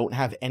I don't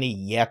have any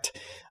yet.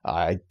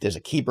 There's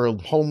a keeper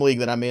home league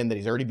that I'm in that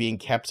he's already being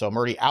kept, so I'm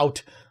already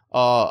out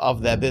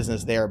of that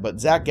business there. But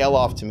Zack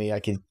Gelof, to me, I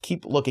could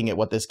keep looking at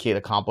what this kid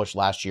accomplished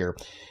last year.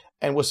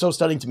 And what's so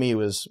stunning to me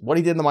was what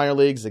he did in the minor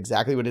leagues,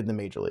 exactly what he did in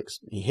the major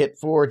leagues. He hit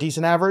for a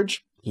decent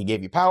average. He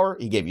gave you power.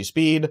 He gave you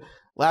speed.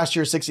 Last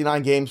year,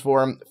 69 games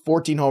for him,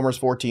 14 homers,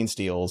 14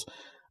 steals.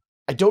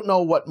 I don't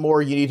know what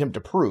more you need him to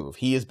prove.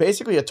 He is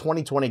basically a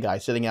 2020 guy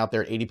sitting out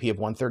there at ADP of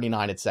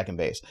 139 at second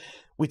base.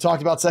 We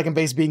talked about second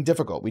base being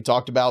difficult. We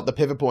talked about the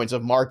pivot points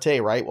of Marte,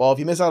 right? Well, if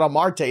you miss out on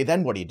Marte,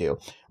 then what do?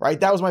 Right?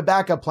 That was my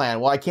backup plan.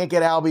 Well, I can't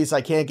get Albies.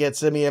 I can't get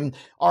Simeon.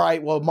 All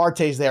right, well,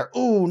 Marte's there.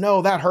 Ooh,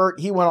 no, that hurt.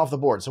 He went off the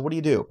board. So what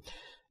do?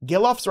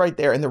 Gelof's right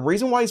there. And the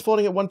reason why he's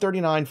floating at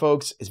 139,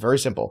 folks, is very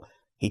simple.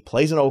 He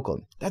plays in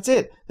Oakland. That's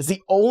it. It's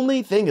the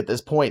only thing at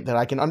this point that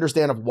I can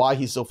understand of why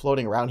he's still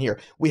floating around here.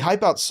 We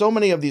hype out so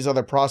many of these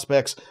other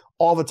prospects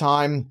all the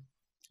time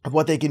of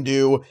what they can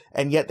do,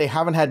 and yet they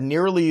haven't had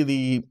nearly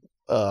the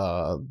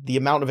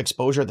amount of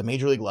exposure at the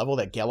major league level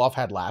that Gelof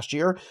had last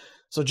year.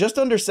 So just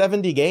under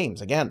 70 games.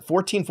 Again,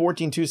 14,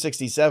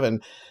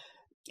 267.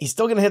 He's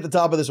still going to hit the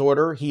top of this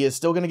order. He is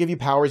still going to give you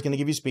power. He's going to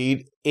give you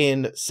speed.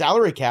 In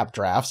salary cap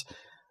drafts,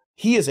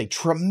 he is a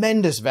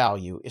tremendous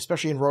value,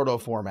 especially in roto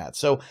format.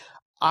 So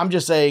I'm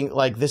just saying,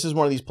 like, this is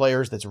one of these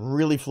players that's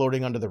really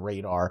floating under the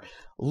radar.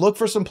 Look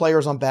for some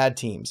players on bad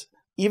teams.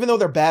 Even though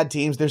they're bad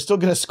teams, they're still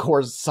going to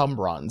score some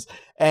runs.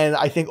 And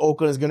I think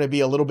Oakland is going to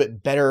be a little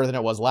bit better than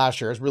it was last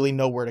year. There's really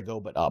nowhere to go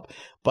but up.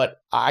 But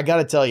I got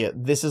to tell you,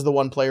 this is the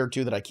one player,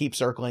 too, that I keep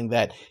circling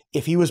that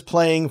if he was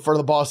playing for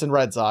the Boston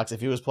Red Sox, if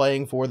he was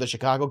playing for the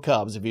Chicago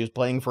Cubs, if he was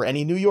playing for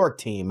any New York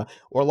team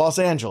or Los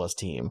Angeles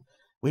team,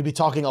 we'd be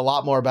talking a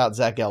lot more about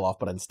Zack Gelof,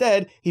 but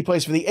instead, he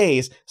plays for the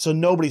A's, so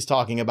nobody's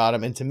talking about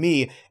him. And to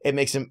me, it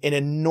makes him an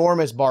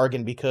enormous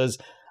bargain because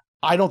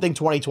I don't think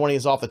 2020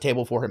 is off the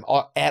table for him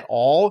at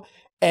all.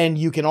 And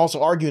you can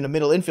also argue in a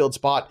middle infield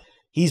spot,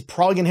 he's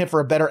probably going to hit for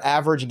a better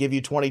average and give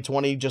you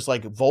 2020 just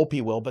like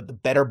Volpe will, but the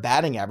better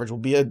batting average will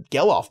be a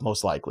Gelof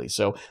most likely.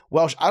 So,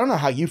 Welsh, I don't know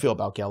how you feel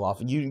about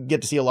Gelof. You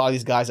get to see a lot of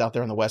these guys out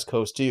there on the West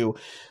Coast too.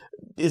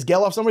 Is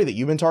Gelof somebody that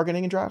you've been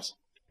targeting in drafts?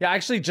 Yeah, I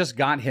actually just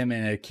got him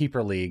in a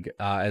keeper league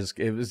as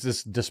it was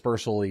this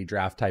dispersal league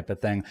draft type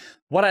of thing.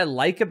 What I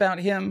like about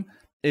him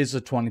is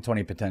the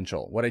 2020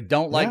 potential. What I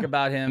don't like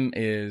about him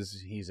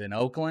is he's in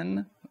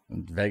Oakland,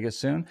 Vegas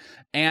soon.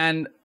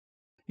 And,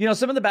 you know,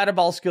 some of the batted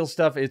ball skill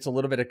stuff, it's a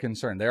little bit of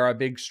concern. There are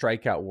big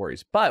strikeout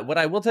worries. But what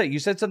I will tell you, you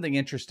said something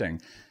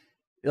interesting.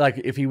 Like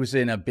if he was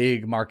in a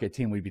big market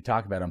team, we'd be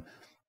talking about him.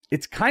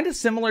 It's kind of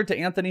similar to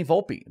Anthony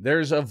Volpe.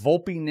 There's a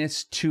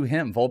Volpe-ness to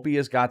him. Volpe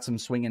has got some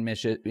swing and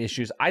miss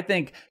issues. I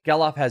think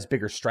Gelof has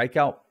bigger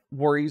strikeout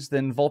worries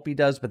than Volpe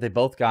does, but they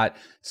both got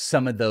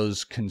some of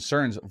those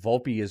concerns.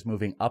 Volpe is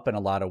moving up in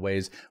a lot of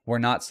ways. We're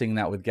not seeing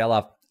that with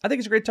Gelof. I think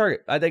it's a great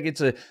target. I think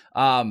it's a,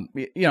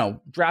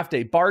 draft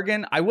day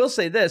bargain. I will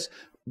say this,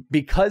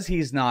 because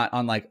he's not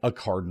on like a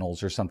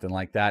Cardinals or something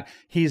like that,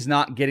 he's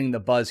not getting the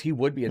buzz. He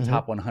would be a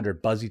top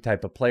 100 buzzy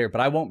type of player,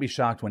 but I won't be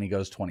shocked when he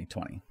goes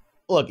 2020.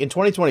 Look, in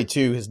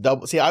 2022, his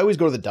double. See, I always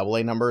go to the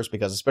double-A numbers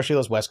because especially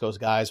those West Coast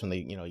guys, when they,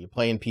 you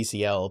play in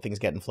PCL, things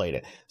get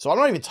inflated. So I'm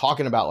not even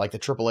talking about like the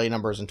AAA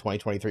numbers in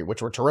 2023,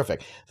 which were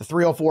terrific. The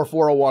 304,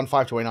 401,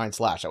 529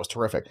 slash, that was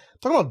terrific. I'm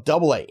talking about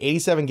double-A,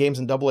 87 games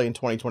in double-A in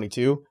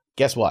 2022.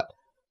 Guess what?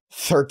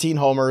 13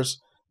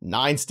 homers,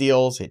 9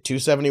 steals, hit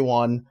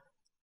 271,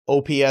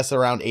 OPS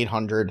around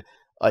 800.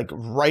 Like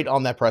right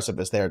on that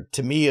precipice there.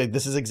 To me,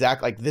 this is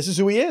this is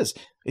who he is.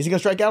 Is he going to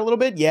strike out a little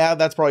bit? Yeah,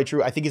 that's probably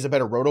true. I think he's a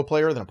better roto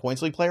player than a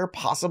points league player,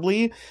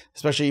 possibly,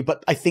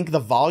 but I think the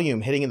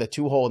volume hitting in the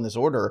 2-hole in this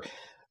order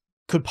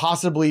could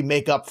possibly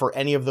make up for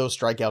any of those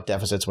strikeout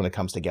deficits when it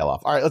comes to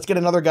Gelof. All right, let's get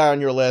another guy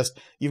on your list.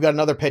 You've got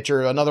another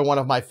pitcher, another one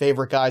of my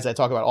favorite guys I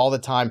talk about all the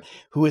time,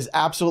 who is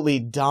absolutely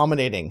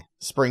dominating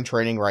spring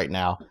training right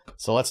now.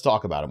 So let's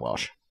talk about him,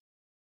 Welsh.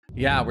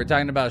 Yeah, we're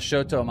talking about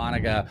Shota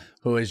Imanaga,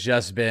 who has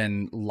just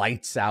been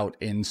lights out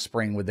in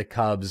spring with the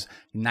Cubs.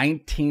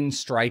 19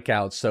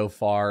 strikeouts so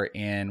far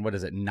in,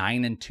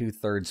 9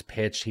 2/3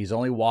 pitch. He's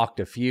only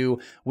walked a few.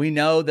 We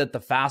know that the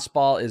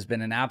fastball has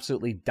been an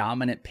absolutely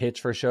dominant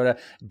pitch for Shota.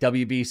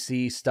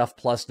 WBC stuff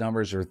plus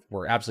numbers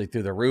were absolutely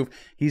through the roof.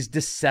 He's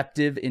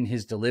deceptive in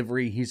his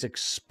delivery. He's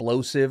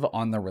explosive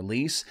on the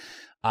release.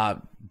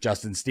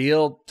 Justin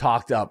Steele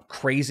talked up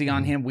crazy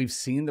on him. We've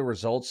seen the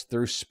results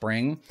through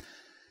spring.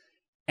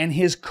 And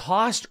his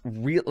cost,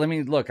 let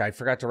me look, I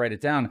forgot to write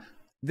it down.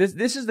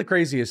 This is the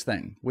craziest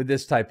thing with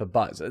this type of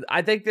buzz.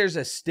 I think there's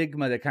a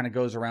stigma that kind of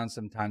goes around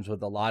sometimes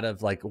with a lot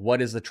of like,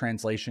 what is the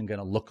translation going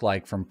to look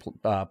like from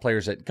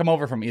players that come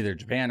over from either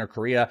Japan or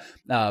Korea?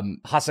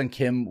 Hassan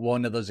Kim,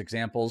 one of those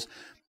examples.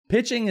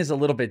 Pitching is a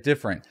little bit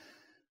different.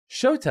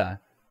 Shota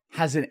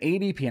has an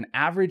ADP, an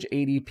average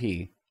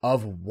ADP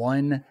of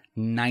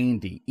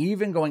 190,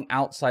 even going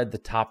outside the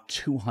top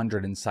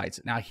 200 in sites.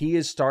 Now, he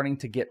is starting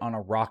to get on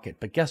a rocket,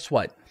 but guess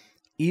what?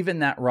 Even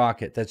that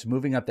rocket that's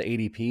moving up the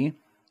ADP,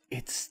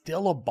 it's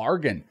still a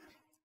bargain.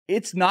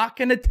 It's not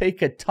going to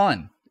take a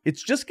ton.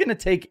 It's just going to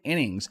take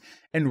innings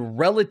and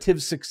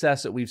relative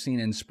success that we've seen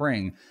in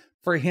spring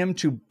for him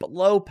to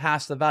blow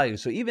past the value.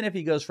 So even if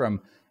he goes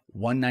from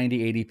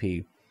 190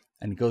 ADP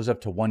and goes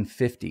up to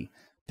 150,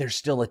 there's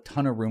still a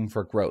ton of room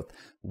for growth.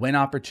 Win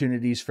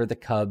opportunities for the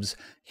Cubs.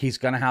 He's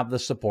going to have the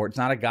support. It's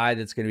not a guy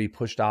that's going to be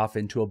pushed off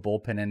into a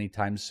bullpen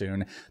anytime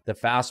soon. The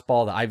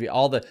fastball, the IV,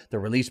 all the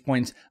release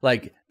points,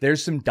 like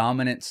there's some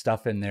dominant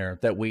stuff in there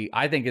that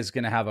I think is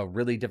going to have a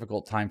really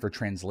difficult time for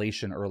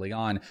translation early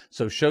on.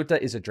 So Shota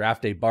is a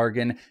draft day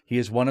bargain. He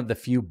is one of the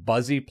few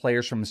buzzy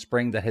players from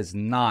spring that has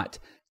not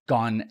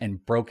gone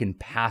and broken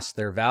past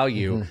their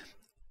value.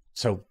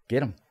 So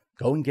get him.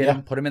 Go and get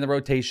him. Put him in the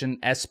rotation.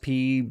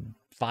 SP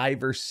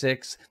 5 or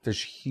 6,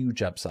 there's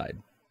huge upside.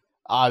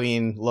 I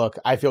mean, look,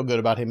 I feel good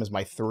about him as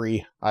my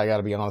 3. I got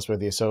to be honest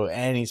with you. So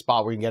any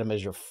spot where you can get him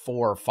as your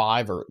 4 or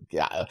 5, or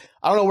I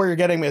don't know where you're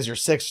getting him as your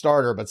 6th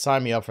starter, but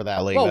sign me up for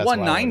that league. Well,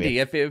 190.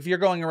 If you're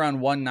going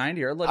around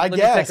 190, or let me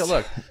take a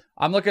look.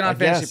 I'm looking on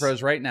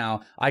FantasyPros right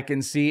now. I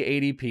can see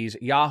ADPs.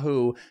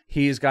 Yahoo,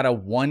 he's got a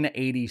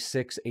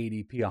 186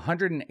 ADP,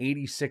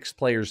 186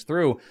 players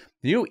through.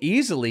 You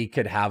easily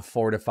could have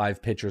 4 to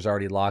 5 pitchers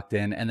already locked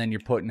in, and then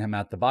you're putting him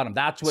at the bottom.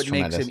 That's what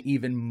makes him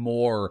even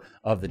more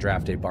of the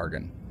draft day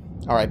bargain.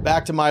 All right,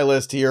 back to my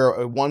list here.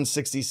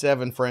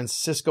 167,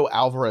 Francisco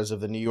Alvarez of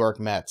the New York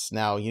Mets.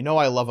 Now, you know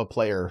I love a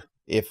player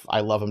if I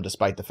love him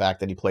despite the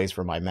fact that he plays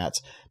for my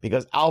Mets,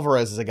 because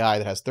Alvarez is a guy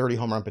that has 30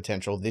 home run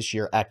potential this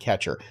year at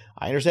catcher.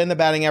 I understand the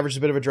batting average is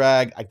a bit of a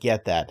drag. I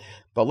get that.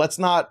 But let's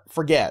not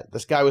forget,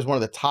 this guy was one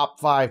of the top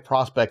 5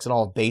 prospects in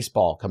all of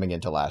baseball coming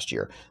into last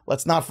year.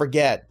 Let's not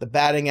forget, the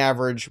batting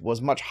average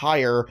was much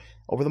higher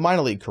over the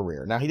minor league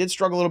career. Now, he did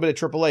struggle a little bit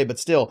at AAA, but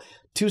still,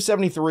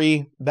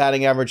 273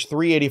 batting average,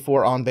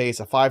 384 on base,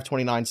 a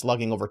 529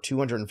 slugging over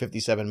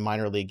 257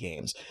 minor league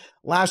games.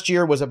 Last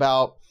year was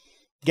about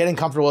getting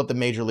comfortable at the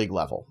major league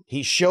level.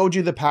 He showed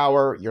you the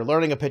power. You're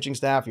learning a pitching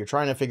staff. You're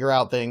trying to figure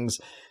out things.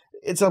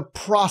 It's a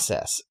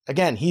process.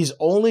 Again, he's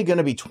only going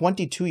to be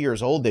 22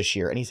 years old this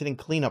year, and he's hitting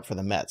cleanup for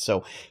the Mets.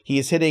 So he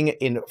is hitting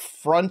in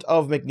front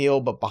of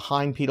McNeil, but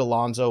behind Pete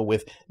Alonso,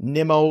 with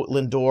Nimmo,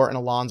 Lindor, and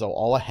Alonso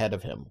all ahead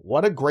of him.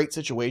 What a great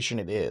situation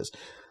it is.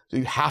 So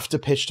you have to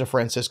pitch to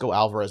Francisco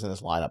Alvarez in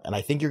this lineup, and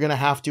I think you're going to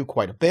have to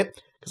quite a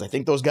bit, because I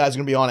think those guys are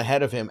going to be on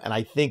ahead of him, and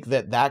I think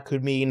that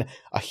could mean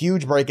a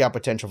huge breakout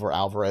potential for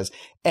Alvarez.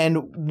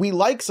 And we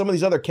like some of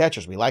these other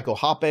catchers. We like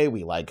Ohape,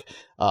 we like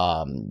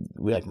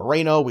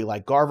Moreno, we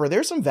like Garver.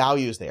 There's some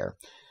values there.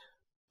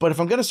 But if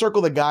I'm going to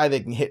circle the guy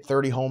that can hit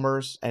 30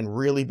 homers and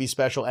really be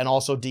special, and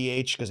also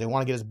DH because they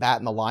want to get his bat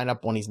in the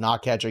lineup when he's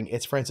not catching,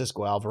 it's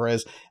Francisco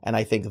Alvarez. And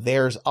I think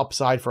there's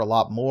upside for a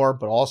lot more,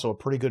 but also a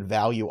pretty good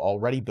value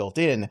already built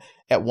in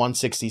at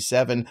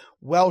 167.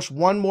 Welsh,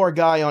 one more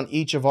guy on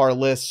each of our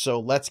lists, so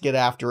let's get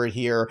after it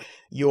here.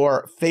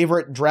 Your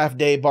favorite draft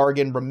day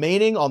bargain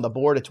remaining on the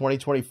board of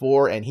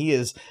 2024, and he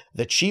is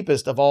the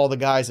cheapest of all the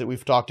guys that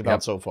we've talked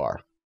about so far.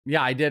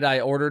 Yeah, I did.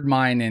 I ordered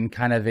mine in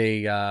kind of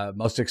a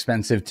most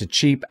expensive to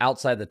cheap,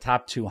 outside the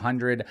top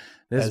 200.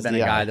 This has been a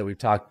guy that we've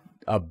talked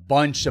a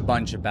bunch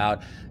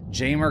about,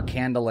 Jeimer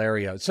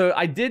Candelario. So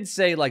I did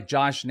say like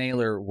Josh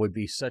Naylor would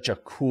be such a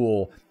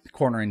cool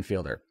corner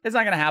infielder. It's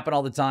not going to happen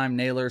all the time.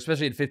 Naylor,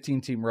 especially at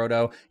 15-team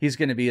roto, he's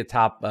going to be a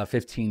top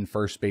 15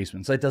 first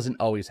baseman. So it doesn't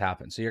always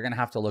happen. So you're going to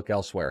have to look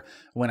elsewhere.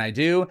 When I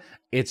do,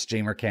 it's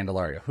Jeimer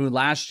Candelario, who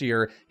last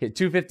year hit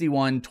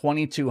 251,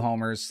 22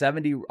 homers,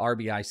 70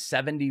 RBI,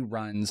 70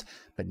 runs,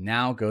 but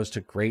now goes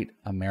to Great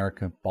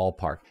America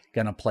Ballpark.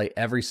 Going to play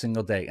every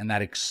single day in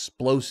that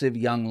explosive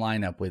young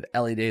lineup with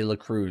Elly De La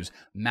Cruz,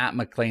 Matt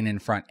McClain in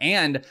front,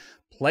 and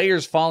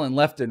players falling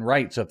left and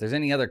right. So if there's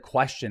any other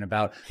question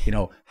about,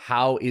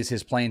 how is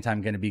his playing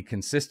time going to be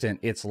consistent,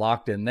 it's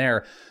locked in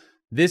there.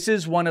 This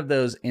is one of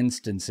those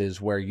instances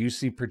where you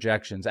see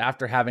projections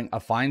after having a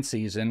fine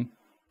season,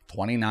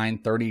 29,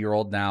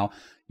 30-year-old now,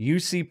 you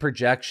see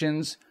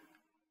projections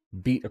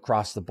beat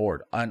across the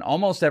board. On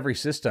almost every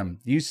system,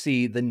 you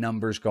see the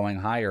numbers going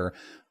higher.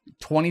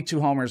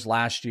 22 homers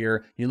last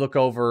year. You look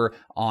over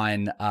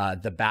on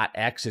the Bat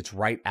X, it's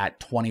right at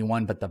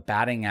 21, but the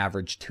batting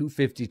average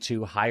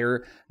 252,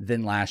 higher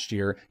than last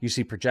year. You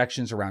see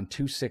projections around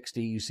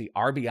 260. You see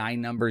RBI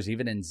numbers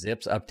even in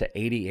zips up to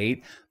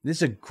 88. This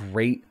is a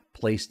great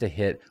place to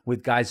hit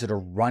with guys that are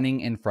running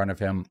in front of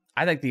him.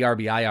 I think the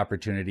RBI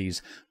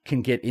opportunities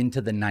can get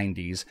into the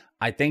 90s.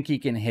 I think he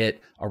can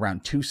hit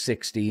around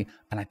 260,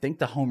 and I think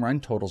the home run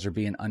totals are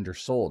being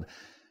undersold.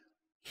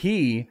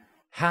 He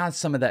has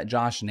some of that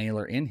Josh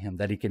Naylor in him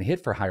that he can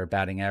hit for higher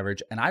batting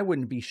average. And I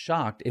wouldn't be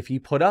shocked if he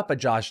put up a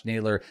Josh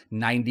Naylor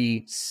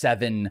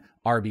 97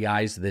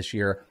 RBIs this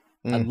year.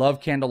 I love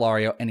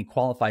Candelario, and he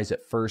qualifies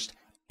at first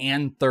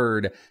and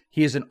third.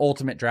 He is an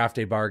ultimate draft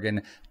day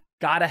bargain.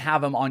 Got to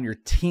have him on your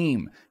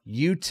team.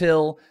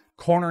 Util,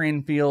 corner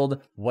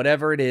infield,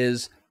 whatever it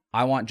is.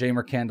 I want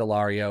Jeimer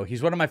Candelario.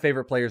 He's one of my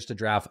favorite players to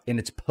draft, and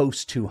it's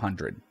post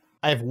 200.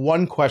 I have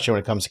one question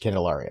when it comes to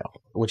Candelario,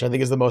 which I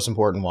think is the most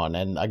important one.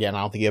 And again,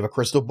 I don't think you have a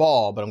crystal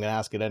ball, but I'm going to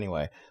ask it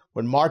anyway.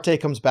 When Marte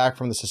comes back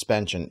from the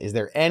suspension, is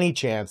there any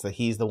chance that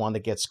he's the one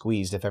that gets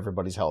squeezed if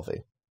everybody's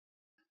healthy?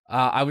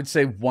 I would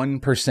say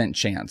 1%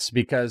 chance,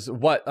 because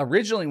what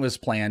originally was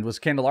planned was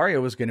Candelario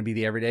was going to be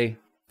the everyday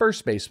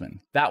first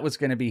baseman. That was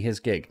going to be his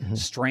gig.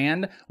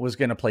 Strand was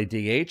going to play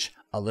DH,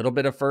 a little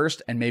bit of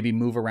first, and maybe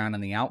move around in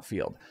the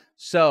outfield.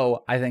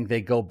 So I think they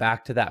go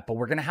back to that, but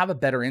we're going to have a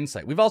better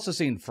insight. We've also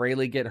seen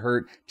Fraley get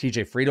hurt,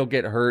 TJ Friedel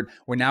get hurt.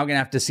 We're now going to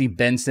have to see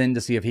Benson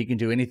to see if he can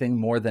do anything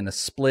more than a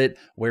split,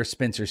 where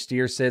Spencer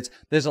Steer sits.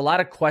 There's a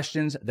lot of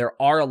questions.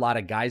 There are a lot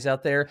of guys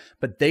out there,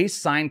 but they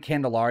signed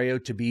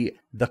Candelario to be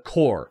the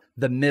core,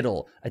 the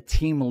middle, a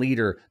team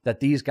leader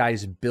that these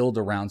guys build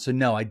around. So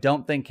no, I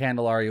don't think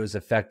Candelario is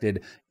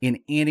affected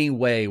in any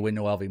way when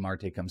Noelvi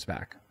Marte comes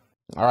back.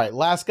 All right,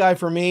 last guy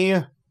for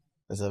me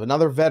is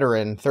another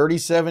veteran,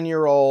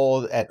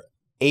 37-year-old at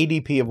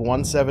ADP of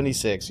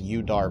 176,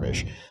 Yu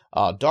Darvish.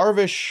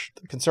 Darvish,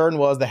 the concern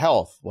was the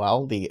health.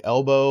 Well, the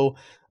elbow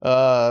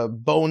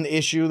bone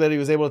issue that he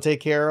was able to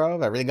take care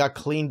of. Everything got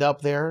cleaned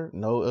up there.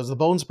 No, it was the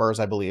bone spurs,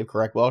 I believe.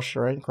 Correct, Welsh,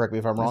 right? Correct me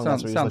if I'm wrong.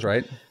 Sounds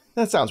right.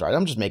 That sounds right.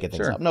 I'm just making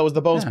things up. No, it was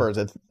the bone spurs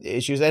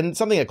issues, and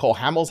something that Cole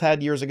Hamels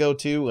had years ago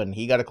too, and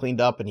he got it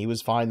cleaned up, and he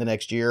was fine the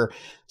next year.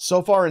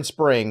 So far in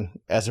spring,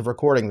 as of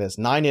recording this,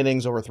 9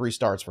 innings over 3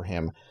 starts for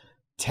him,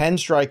 10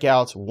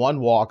 strikeouts,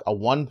 1 walk, a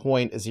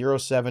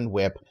 1.07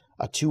 whip,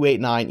 a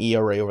 2.89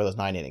 ERA over those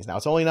 9 innings. Now,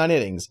 it's only 9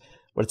 innings,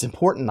 but it's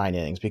important 9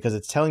 innings because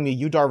it's telling me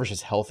Yu Darvish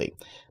is healthy.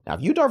 Now,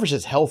 if Yu Darvish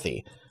is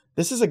healthy,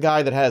 this is a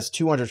guy that has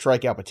 200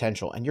 strikeout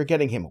potential, and you're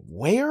getting him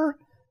where?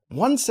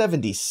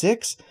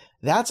 176?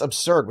 That's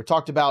absurd. We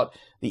talked about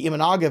the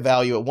Imanaga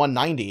value at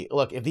 190.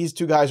 Look, if these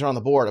two guys are on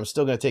the board, I'm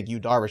still going to take Yu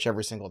Darvish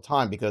every single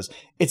time because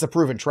it's a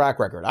proven track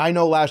record. I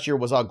know last year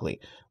was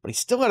ugly, but he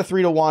still had a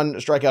 3-to-1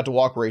 strikeout to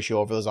walk ratio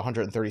over those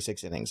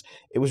 136 innings.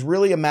 It was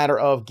really a matter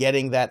of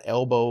getting that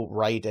elbow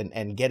right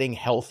and getting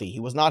healthy.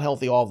 He was not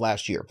healthy all of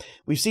last year.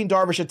 We've seen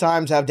Darvish at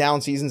times have down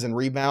seasons and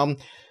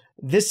rebound.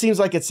 This seems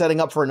like it's setting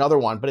up for another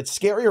one, but it's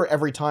scarier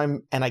every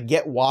time, and I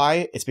get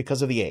why. It's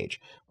because of the age.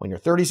 When you're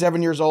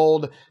 37 years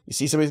old, you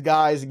see some of these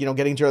guys,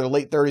 getting to their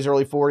late 30s,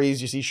 early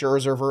 40s. You see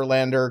Scherzer,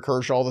 Verlander,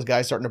 Kershaw, all those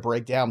guys starting to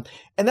break down,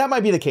 and that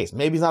might be the case.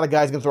 Maybe he's not a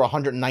guy who's going to throw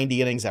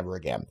 190 innings ever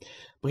again.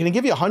 But can he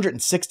give you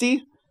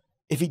 160?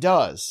 If he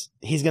does,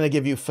 he's going to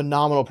give you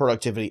phenomenal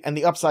productivity, and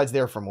the upside's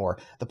there for more.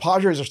 The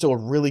Padres are still a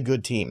really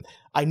good team.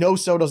 I know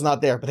Soto's not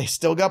there, but they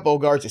still got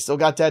Bogarts, they still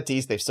got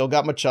Tatis, they've still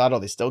got Machado,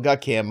 they still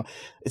got Kim.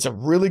 It's a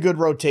really good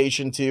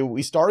rotation, too.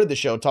 We started the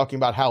show talking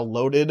about how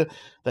loaded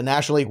the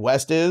National League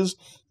West is.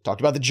 Talked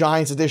about the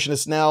Giants' addition to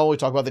Snell. We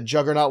talked about the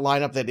juggernaut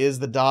lineup that is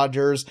the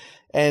Dodgers.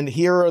 And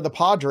here are the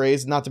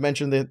Padres, not to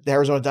mention the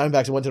Arizona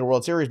Diamondbacks that went to the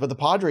World Series, but the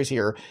Padres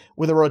here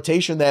with a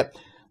rotation that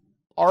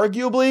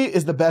arguably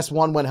is the best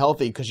one when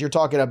healthy, because you're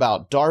talking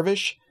about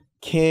Darvish,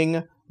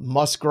 King,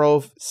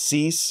 Musgrove,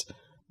 Cease.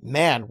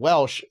 Man,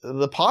 Welsh,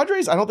 the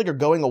Padres I don't think are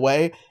going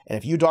away, and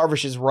if Yu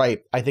Darvish is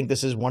right, I think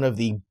this is one of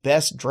the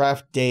best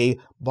draft day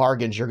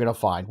bargains you're going to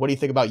find. What do you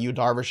think about Yu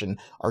Darvish, and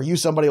are you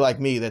somebody like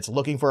me that's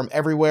looking for him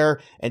everywhere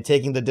and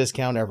taking the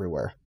discount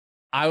everywhere?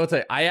 I will tell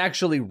you, I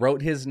actually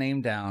wrote his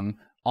name down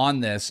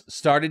on this,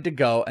 started to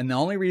go, and the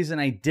only reason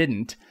I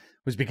didn't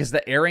was because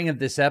the airing of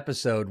this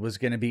episode was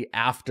going to be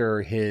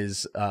after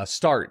his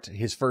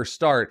first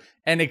start,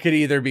 and it could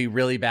either be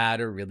really bad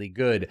or really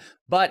good.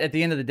 But at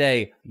the end of the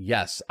day,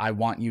 yes, I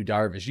want Yu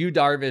Darvish. Yu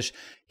Darvish,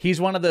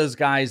 he's one of those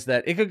guys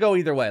that it could go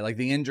either way. Like,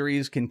 the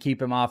injuries can keep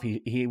him off.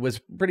 He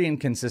was pretty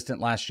inconsistent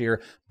last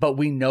year, but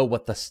we know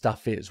what the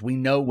stuff is. We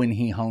know when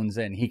he hones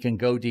in. He can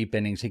go deep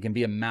innings. He can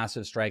be a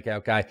massive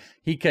strikeout guy.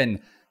 He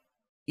can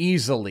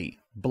easily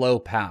blow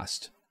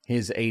past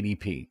his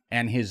ADP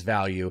and his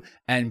value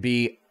and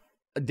be,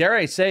 dare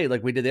I say,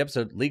 like we did the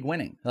episode, league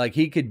winning. Like,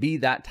 he could be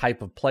that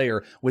type of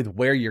player with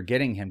where you're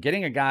getting him.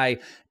 Getting a guy,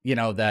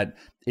 that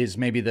is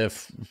maybe the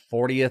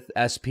 40th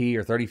SP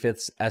or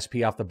 35th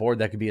SP off the board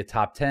that could be a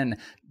top 10.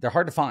 They're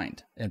hard to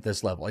find at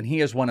this level. And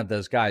he is one of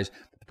those guys.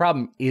 The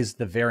problem is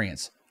the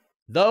variance.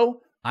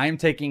 Though, I am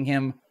taking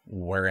him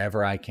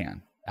wherever I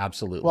can.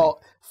 Absolutely. Well,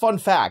 fun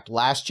fact,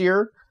 last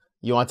year,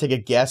 you want to take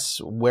a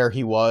guess where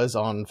he was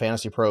on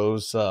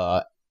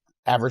FantasyPros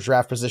average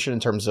draft position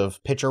in terms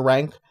of pitcher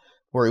rank?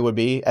 Where he would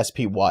be,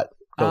 SP what,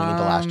 going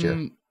into last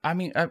year? I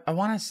mean, I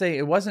want to say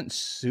it wasn't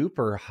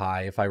super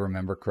high, if I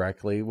remember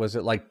correctly. Was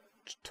it like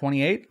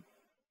 28?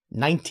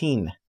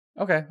 19.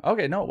 Okay,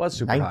 no, it was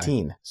super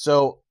 19. high.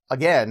 So,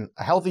 again,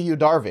 a healthy Yu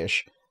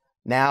Darvish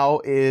now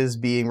is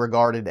being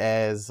regarded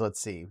as, let's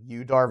see,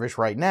 Yu Darvish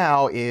right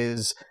now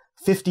is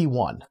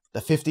 51, the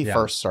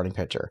 51st starting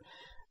pitcher.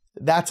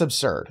 That's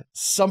absurd.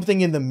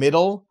 Something in the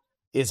middle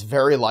is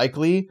very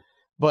likely,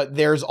 but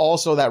there's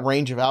also that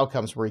range of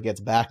outcomes where he gets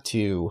back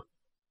to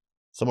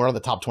somewhere on the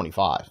top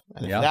 25.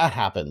 And if that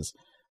happens,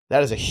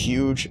 that is a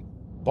huge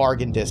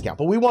bargain discount.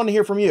 But we want to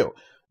hear from you.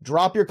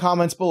 Drop your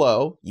comments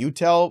below. You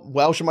tell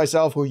Welsh and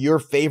myself who your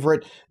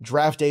favorite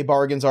draft day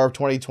bargains are of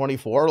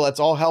 2024. Let's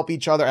all help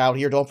each other out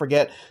here. Don't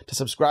forget to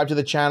subscribe to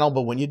the channel.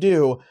 But when you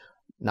do,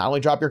 not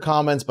only drop your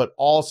comments, but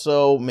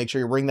also make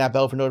sure you ring that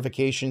bell for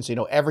notifications so you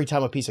know every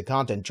time a piece of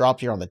content drops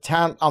here on the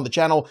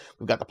channel.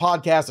 We've got the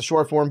podcast, the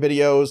short form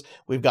videos.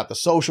 We've got the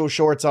social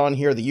shorts on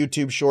here, the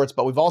YouTube shorts.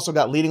 But we've also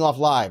got Leading Off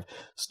Live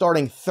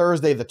starting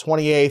Thursday the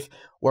 28th,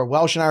 where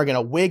Welsh and I are going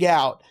to wig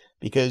out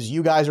because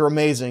you guys are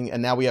amazing,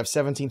 and now we have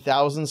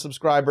 17,000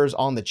 subscribers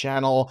on the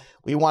channel.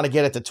 We want to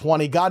get it to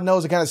 20. God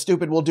knows what kind of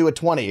stupid we'll do at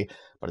 20,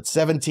 but at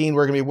 17,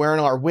 we're going to be wearing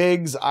our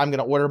wigs. I'm going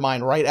to order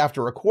mine right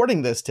after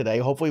recording this today.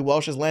 Hopefully,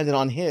 Welsh has landed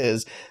on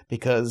his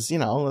because, you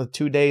know, a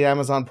 2-day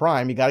Amazon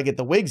Prime, you got to get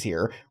the wigs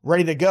here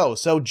ready to go.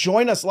 So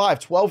join us live,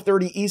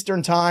 12:30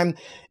 Eastern Time,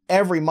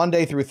 every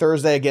Monday through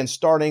Thursday, again,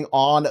 starting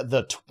on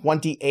the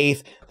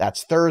 28th.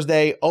 That's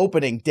Thursday,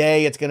 opening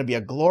day. It's going to be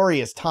a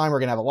glorious time. We're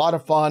going to have a lot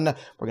of fun.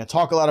 We're going to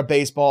talk a lot of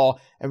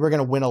baseball, and we're going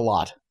to win a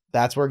lot.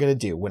 That's what we're going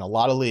to do, win a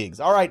lot of leagues.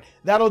 All right,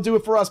 that'll do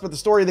it for us, but the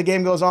story of the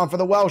game goes on. For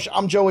the Welsh,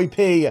 I'm Joey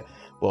P.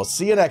 We'll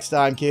see you next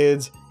time,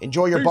 kids.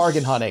 Enjoy your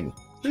bargain hunting.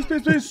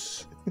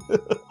 Peace.